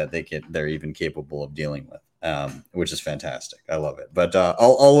currency that they're even capable of dealing with, which is fantastic. I love it. But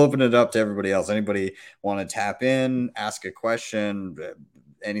I'll open it up to everybody else. Anybody want to tap in, ask a question,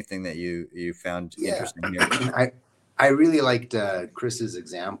 anything that you found interesting here? I really liked Chris's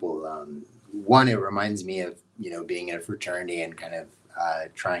example. One, it reminds me of being in a fraternity and kind of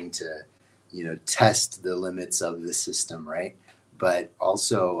trying to test the limits of the system, right? But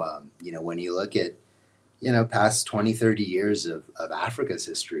also, when you look at, past 20, 30 years of Africa's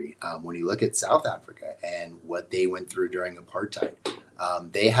history, when you look at South Africa and what they went through during apartheid,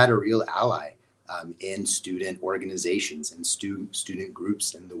 they had a real ally in student organizations and student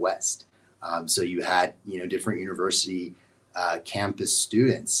groups in the West. So you had, different university campus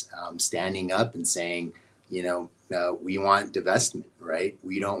students standing up and saying, we want divestment, right?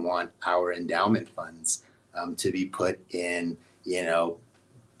 We don't want our endowment funds to be put in,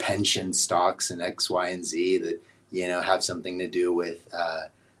 pension stocks and X, Y, and Z that, have something to do with,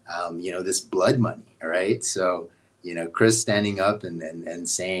 this blood money, right? So, Chris standing up and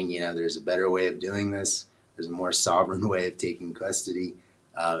saying, there's a better way of doing this. There's a more sovereign way of taking custody,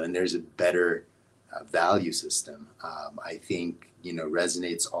 and there's a better value system, I think,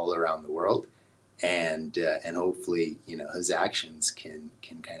 resonates all around the world. And hopefully, his actions can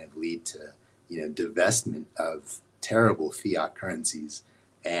kind of lead to, divestment of terrible fiat currencies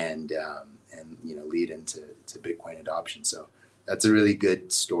and lead into Bitcoin adoption. So that's a really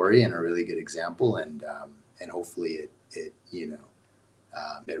good story and a really good example. And hopefully it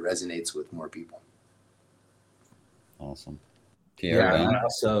resonates with more people. Awesome. Yeah, and I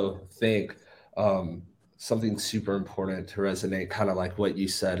also think something super important to resonate, kind of like what you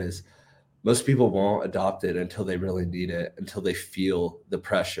said, is most people won't adopt it until they really need it, until they feel the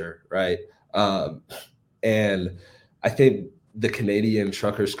pressure, right? And I think the Canadian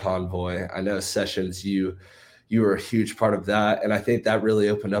Truckers Convoy, I know Sessions, you were a huge part of that. And I think that really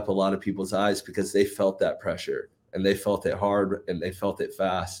opened up a lot of people's eyes because they felt that pressure and they felt it hard and they felt it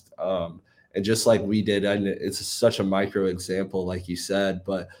fast. And just like we did, and it's such a micro example, like you said,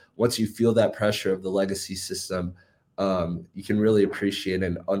 but once you feel that pressure of the legacy system, you can really appreciate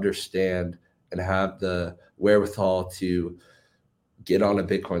and understand and have the wherewithal to get on a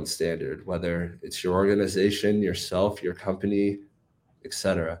Bitcoin standard, whether it's your organization, yourself, your company,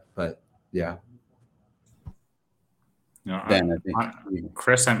 etc. But yeah. You know, Ben, I think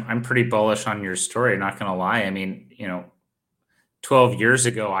Chris, I'm pretty bullish on your story. Not going to lie. I mean, 12 years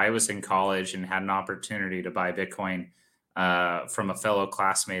ago, I was in college and had an opportunity to buy Bitcoin from a fellow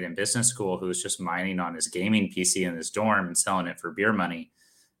classmate in business school who was just mining on his gaming PC in his dorm and selling it for beer money.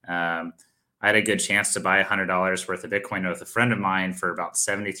 I had a good chance to buy $100 worth of Bitcoin with a friend of mine for about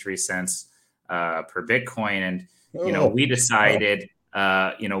 73 cents per Bitcoin. And, we decided,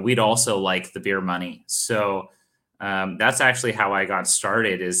 we'd also like the beer money. So that's actually how I got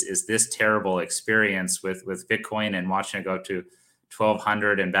started is this terrible experience with Bitcoin and watching it go to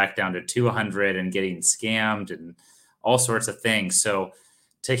 1,200 and back down to 200 and getting scammed and all sorts of things. So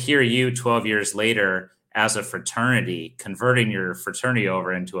to hear you 12 years later as a fraternity, converting your fraternity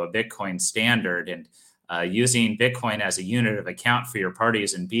over into a Bitcoin standard and using Bitcoin as a unit of account for your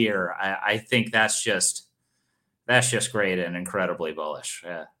parties and beer, I think that's just great and incredibly bullish.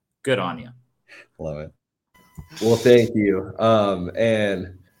 Good on you. Love it. Well, thank you.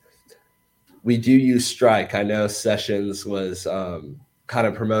 And we do use Strike. I know Sessions was kind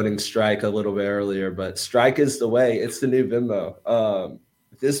of promoting Strike a little bit earlier, but Strike is the way. It's the new Venmo.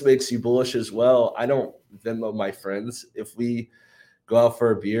 If this makes you bullish as well, I don't Venmo my friends. If we go out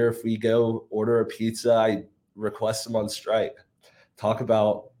for a beer, if we go order a pizza, I request them on Strike. Talk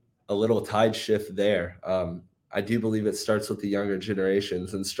about a little tide shift there. I do believe it starts with the younger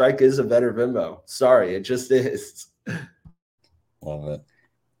generations, and Strike is a better Venmo. Sorry, it just is. Love it.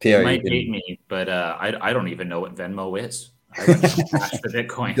 You might hate me, but I don't even know what Venmo is. I went to cash the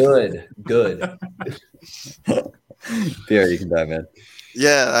Bitcoin. Good. Pierre, you can dive in.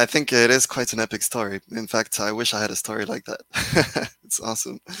 Yeah, I think it is quite an epic story. In fact, I wish I had a story like that. It's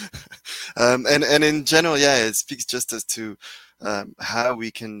awesome. And in general, yeah, it speaks just as to how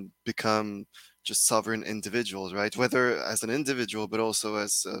we can become just sovereign individuals, right? Whether as an individual, but also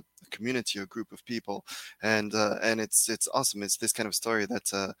as a community or group of people. And it's awesome. It's this kind of story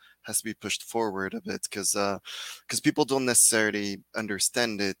that has to be pushed forward a bit because people don't necessarily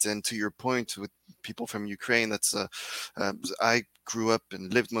understand it. And to your point with people from Ukraine, that's I grew up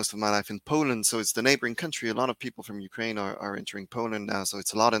and lived most of my life in Poland, so it's the neighboring country. A lot of people from Ukraine are entering Poland now, so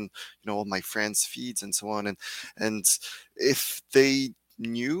it's a lot in all my friends' feeds and so on. And if they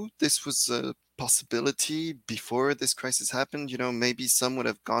knew this was a possibility before this crisis happened, maybe some would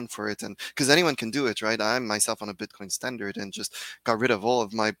have gone for it. And because anyone can do it, right? I'm myself on a Bitcoin standard and just got rid of all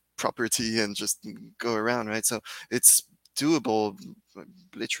of my property and just go around, right? So it's doable.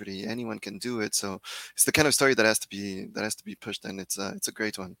 Literally anyone can do it. So it's the kind of story that has to be pushed, and it's a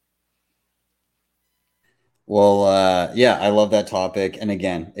great one. Well, yeah, I love that topic, and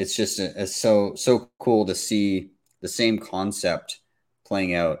again, it's just so cool to see the same concept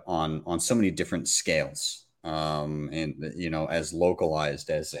playing out on so many different scales, and as localized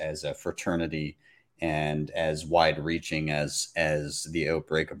as a fraternity and as wide-reaching as the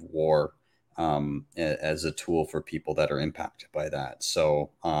outbreak of war, as a tool for people that are impacted by that. So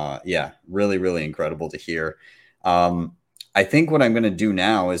yeah, really, really incredible to hear. I think what I'm going to do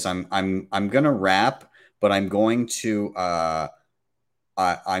now is I'm going to wrap, but I'm going to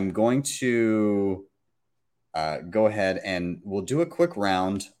go ahead and we'll do a quick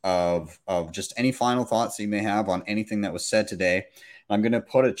round of just any final thoughts that you may have on anything that was said today. I'm going to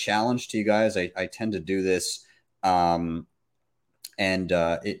put a challenge to you guys. I tend to do this, and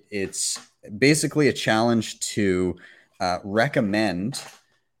it's basically a challenge to recommend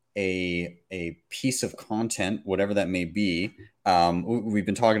a piece of content, whatever that may be. We've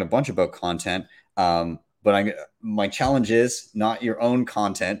been talking a bunch about content, but my challenge is not your own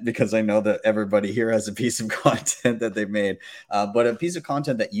content, because I know that everybody here has a piece of content that they've made, but a piece of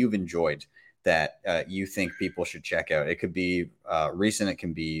content that you've enjoyed that you think people should check out. It could be recent, it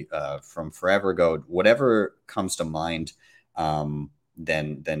can be from forever ago, whatever comes to mind.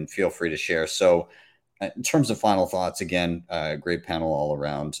 Then feel free to share. So in terms of final thoughts, again, great panel all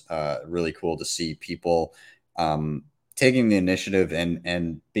around. Really cool to see people taking the initiative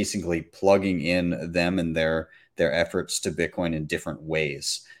and basically plugging in them and their efforts to Bitcoin in different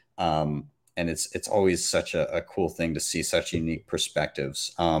ways. And it's always such a cool thing to see such unique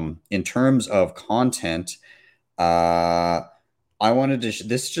perspectives. In terms of content, I wanted to,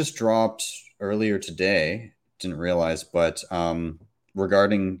 this just dropped earlier today, didn't realize, but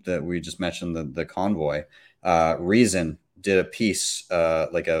regarding we just mentioned the convoy, Reason did a piece,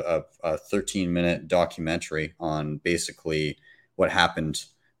 like a 13-minute documentary on basically what happened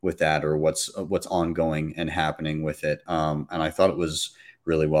with that, or what's ongoing and happening with it. And I thought it was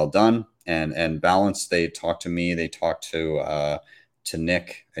really well done. and Balance, they talked to me, they talked to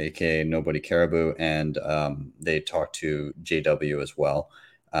Nick, aka Nobody Caribou, and they talked to JW as well.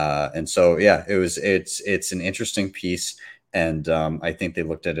 And so yeah, it's an interesting piece, and I think they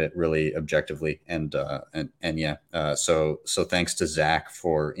looked at it really objectively, and yeah, so thanks to Zach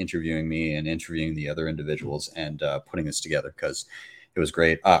for interviewing me and interviewing the other individuals and putting this together, because it was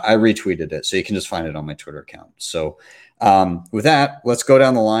great. I retweeted it, so you can just find it on my Twitter account. So with that, let's go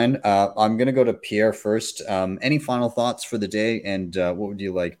down the line. I'm going to go to Pierre first. Any final thoughts for the day, and what would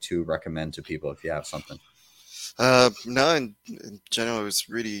you like to recommend to people if you have something? No, in general, it was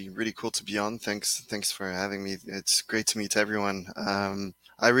really, really cool to be on. Thanks for having me. It's great to meet everyone.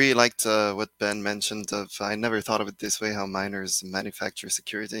 I really liked what Ben mentioned of, I never thought of it this way, how miners manufacture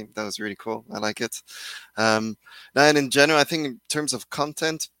security. That was really cool. I like it. And in general, I think in terms of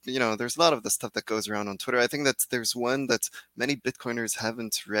content, there's a lot of the stuff that goes around on Twitter. I think that there's one that many Bitcoiners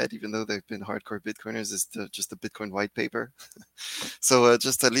haven't read, even though they've been hardcore Bitcoiners, is just the Bitcoin white paper. So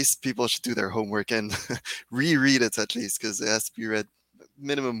just at least people should do their homework and reread it at least, because it has to be read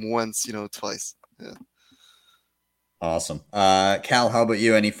minimum once, twice. Yeah. Awesome. Cal, how about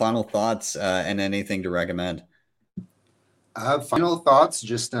you? Any final thoughts and anything to recommend? Final thoughts,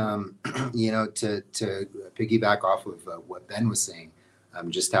 just to piggyback off of what Ben was saying,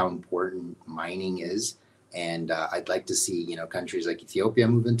 just how important mining is, and I'd like to see countries like Ethiopia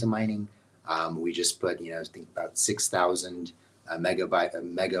move into mining. We just put I think about 6,000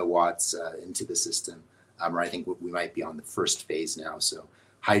 megawatts into the system, or I think we might be on the first phase now. So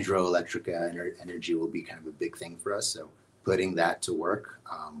hydroelectric energy will be kind of a big thing for us. So putting that to work,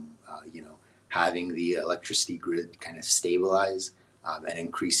 having the electricity grid kind of stabilize, and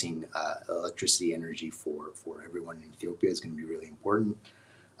increasing electricity energy for everyone in Ethiopia is going to be really important.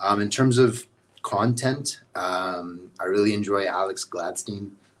 In terms of content, I really enjoy Alex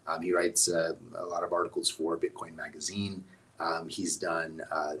Gladstein. He writes a lot of articles for Bitcoin Magazine. He's done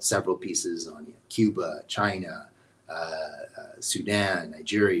several pieces on Cuba, China, Sudan,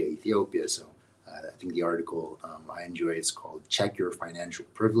 Nigeria, Ethiopia. So I think the article I enjoy, it's called Check Your Financial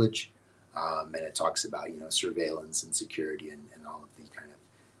Privilege. And it talks about, surveillance and security and all of the kind of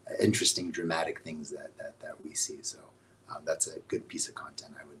interesting, dramatic things that we see. So that's a good piece of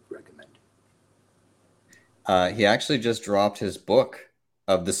content I would recommend. He actually just dropped his book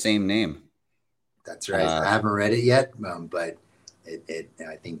of the same name. That's right. I haven't read it yet, but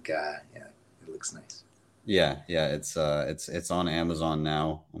I think it looks nice. Yeah, it's on Amazon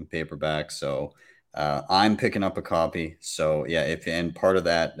now on paperback. So I'm picking up a copy. So yeah, and part of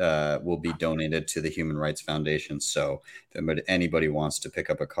that will be donated to the Human Rights Foundation. So if anybody wants to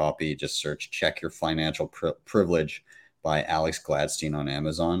pick up a copy, just search "Check Your Financial Privilege" by Alex Gladstein on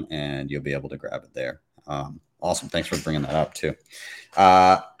Amazon, and you'll be able to grab it there. Awesome. Thanks for bringing that up too.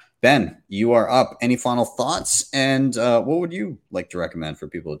 Ben, you are up. Any final thoughts? And what would you like to recommend for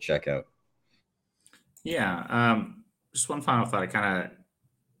people to check out? Yeah, just one final thought. I kind of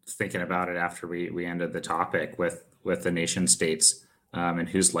thinking about it after we ended the topic with the nation states and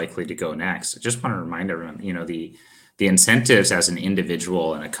who's likely to go next. I just want to remind everyone, the incentives as an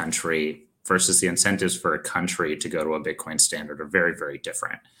individual in a country versus the incentives for a country to go to a Bitcoin standard are very, very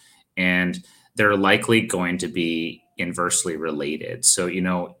different. And they're likely going to be inversely related. So,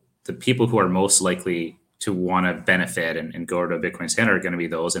 the people who are most likely to want to benefit and go to a Bitcoin standard are going to be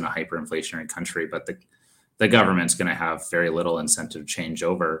those in a hyperinflationary country, but the government's going to have very little incentive change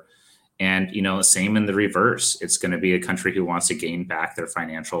over. And, same in the reverse. It's going to be a country who wants to gain back their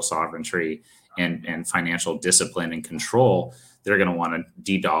financial sovereignty and financial discipline and control. They're going to want to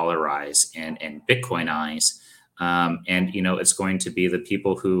de-dollarize and Bitcoinize. And it's going to be the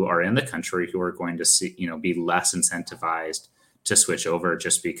people who are in the country who are going to see, be less incentivized to switch over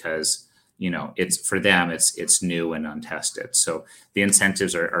just because, it's for them, it's new and untested. So the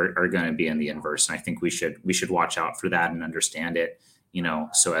incentives are going to be in the inverse. And I think we should watch out for that and understand it,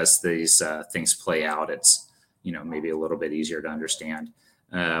 so as these things play out, it's, maybe a little bit easier to understand.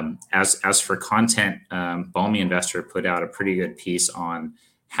 As for content, Balmy Investor put out a pretty good piece on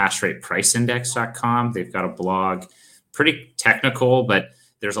hashratepriceindex.com. They've got a blog, pretty technical, but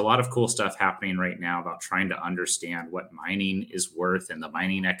there's a lot of cool stuff happening right now about trying to understand what mining is worth and the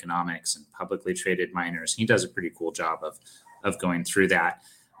mining economics and publicly traded miners. He does a pretty cool job of going through that.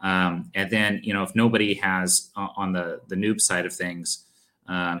 And then, if nobody has on the noob side of things,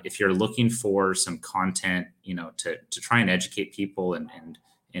 if you're looking for some content, to try and educate people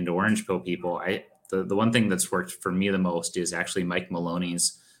and orange pill people, the one thing that's worked for me the most is actually Mike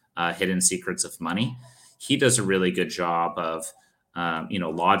Maloney's Hidden Secrets of Money. He does a really good job of,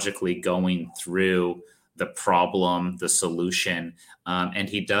 logically going through the problem, the solution, and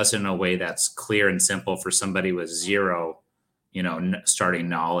he does it in a way that's clear and simple for somebody with zero, starting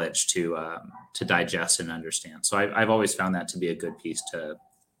knowledge to digest and understand. So I've always found that to be a good piece to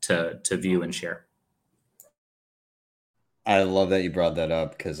view and share. I love that you brought that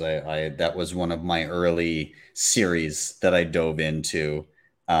up, because I that was one of my early series that I dove into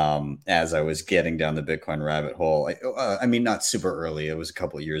as I was getting down the Bitcoin rabbit hole. I mean, not super early; it was a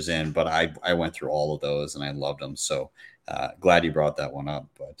couple of years in, but I went through all of those and I loved them. So glad you brought that one up.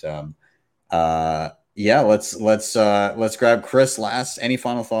 But yeah, let's grab Chris last. Any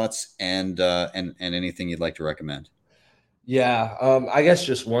final thoughts and anything you'd like to recommend? Yeah, I guess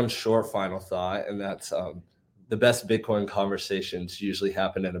just one short final thought, and that's the best Bitcoin conversations usually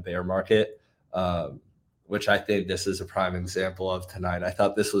happen in a bear market, which I think this is a prime example of tonight. I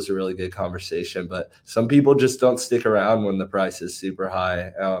thought this was a really good conversation, but some people just don't stick around when the price is super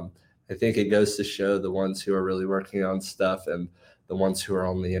high. I think it goes to show the ones who are really working on stuff and the ones who are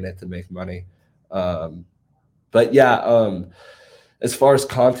only in it to make money. But yeah, as far as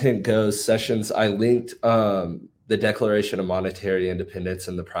content goes, sessions, I linked the Declaration of Monetary Independence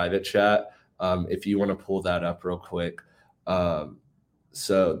in the private chat. If you want to pull that up real quick.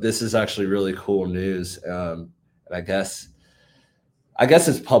 So this is actually really cool news. And I guess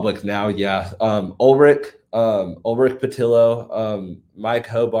it's public now. Yeah. Ulrich Patillo, Mike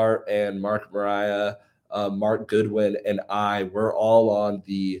Hobart, and Mark Mariah, Mark Goodwin, and I were all on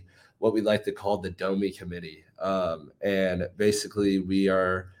what we like to call the DOMI committee. And basically we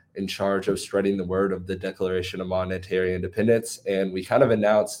are in charge of spreading the word of the Declaration of Monetary Independence. And we kind of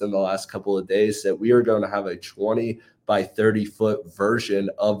announced in the last couple of days that we are going to have a 20 by 30 foot version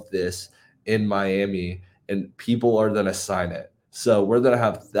of this in Miami, and people are going to sign it. So we're going to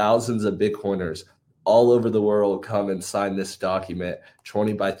have thousands of Bitcoiners all over the world come and sign this document,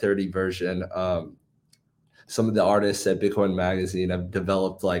 20 by 30 version. Some of the artists at Bitcoin Magazine have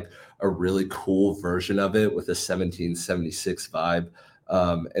developed like a really cool version of it with a 1776 vibe.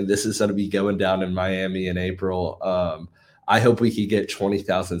 And this is going to be going down in Miami in April. I hope we could get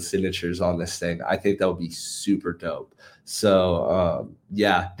 20,000 signatures on this thing. I think that would be super dope. So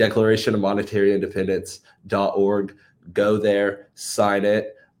yeah, Declaration of Monetary Independence.org. Go there, sign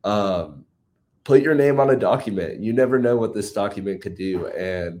it, put your name on a document. You never know what this document could do.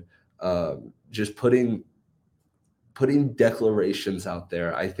 And just putting declarations out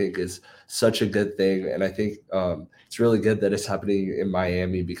there, I think, is such a good thing. And I think it's really good that it's happening in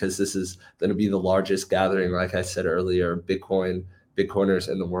Miami, because this is going to be the largest gathering, like I said earlier, Bitcoiners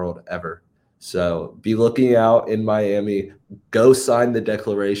in the world ever. So be looking out in Miami. Go sign the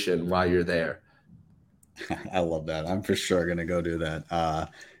declaration while you're there. I love that. I'm for sure going to go do that.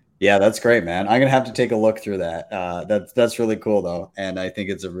 Yeah, that's great, man. I'm gonna have to take a look through that. That's really cool, though, and I think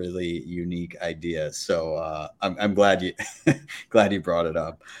it's a really unique idea. So I'm glad you glad you brought it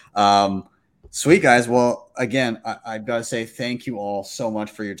up. Sweet, guys. Well, again, I've got to say thank you all so much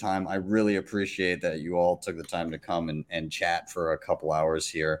for your time. I really appreciate that you all took the time to come and chat for a couple hours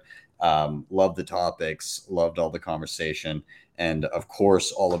here. Loved the topics, loved all the conversation, and of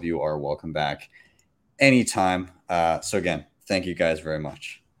course, all of you are welcome back anytime. So again, thank you guys very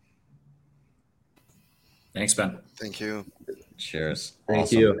much. Thanks, Ben. Thank you. Cheers. Thank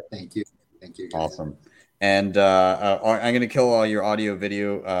Awesome. you. Thank you. Thank you. Guys. Awesome. And I'm going to kill all your audio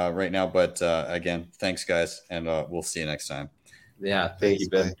video right now. But again, thanks, guys. And we'll see you next time. Yeah. Thank you,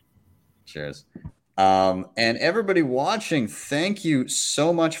 Ben. Cheers. And everybody watching, thank you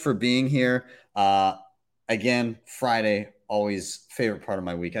so much for being here. Again, Friday, always favorite part of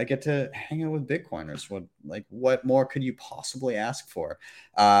my week. I get to hang out with Bitcoiners. What more could you possibly ask for?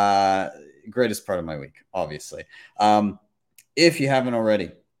 Greatest part of my week, obviously. If you haven't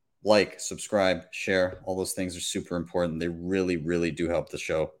already, like, subscribe, share, all those things are super important. They really, really do help the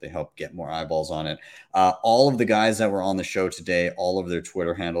show. They help get more eyeballs on it. All of the guys that were on the show today, all of their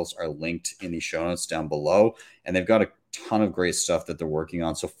Twitter handles are linked in the show notes down below, and they've got a ton of great stuff that they're working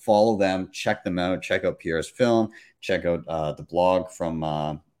on. So follow them, check them out, check out Pierre's film, check out the blog from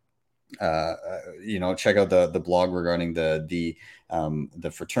check out the blog regarding the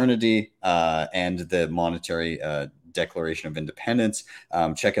fraternity and the monetary Declaration of Independence.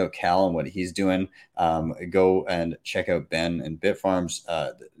 Check out Cal and what he's doing. Go and check out Ben and Bitfarms.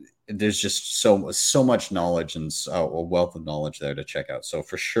 There's just so much knowledge and a wealth of knowledge there to check out. So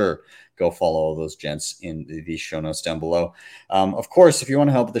for sure, go follow all those gents in the show notes down below. Of course, if you want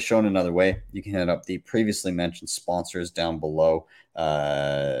to help the show in another way, you can hit up the previously mentioned sponsors down below.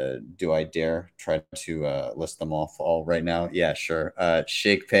 Do I dare try to list them off all right now? Yeah, sure.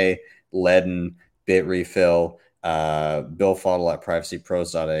 ShakePay, Ledn, BitRefill, Bill Fodl at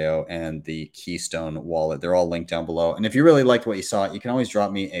privacypros.io, and the Keystone wallet. They're all linked down below. And if you really liked what you saw, you can always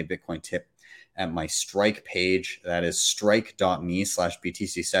drop me a Bitcoin tip at my Strike page. That is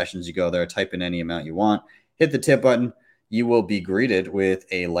strike.me/BTC sessions. You go there, type in any amount you want, hit the tip button. You will be greeted with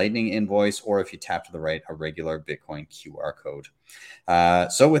a Lightning invoice, or if you tap to the right, a regular Bitcoin QR code.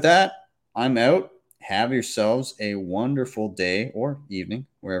 So with that, I'm out. Have yourselves a wonderful day or evening,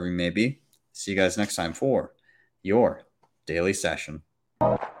 wherever you may be. See you guys next time for your daily session.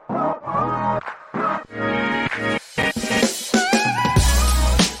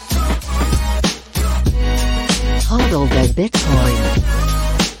 Hodl the Bitcoin.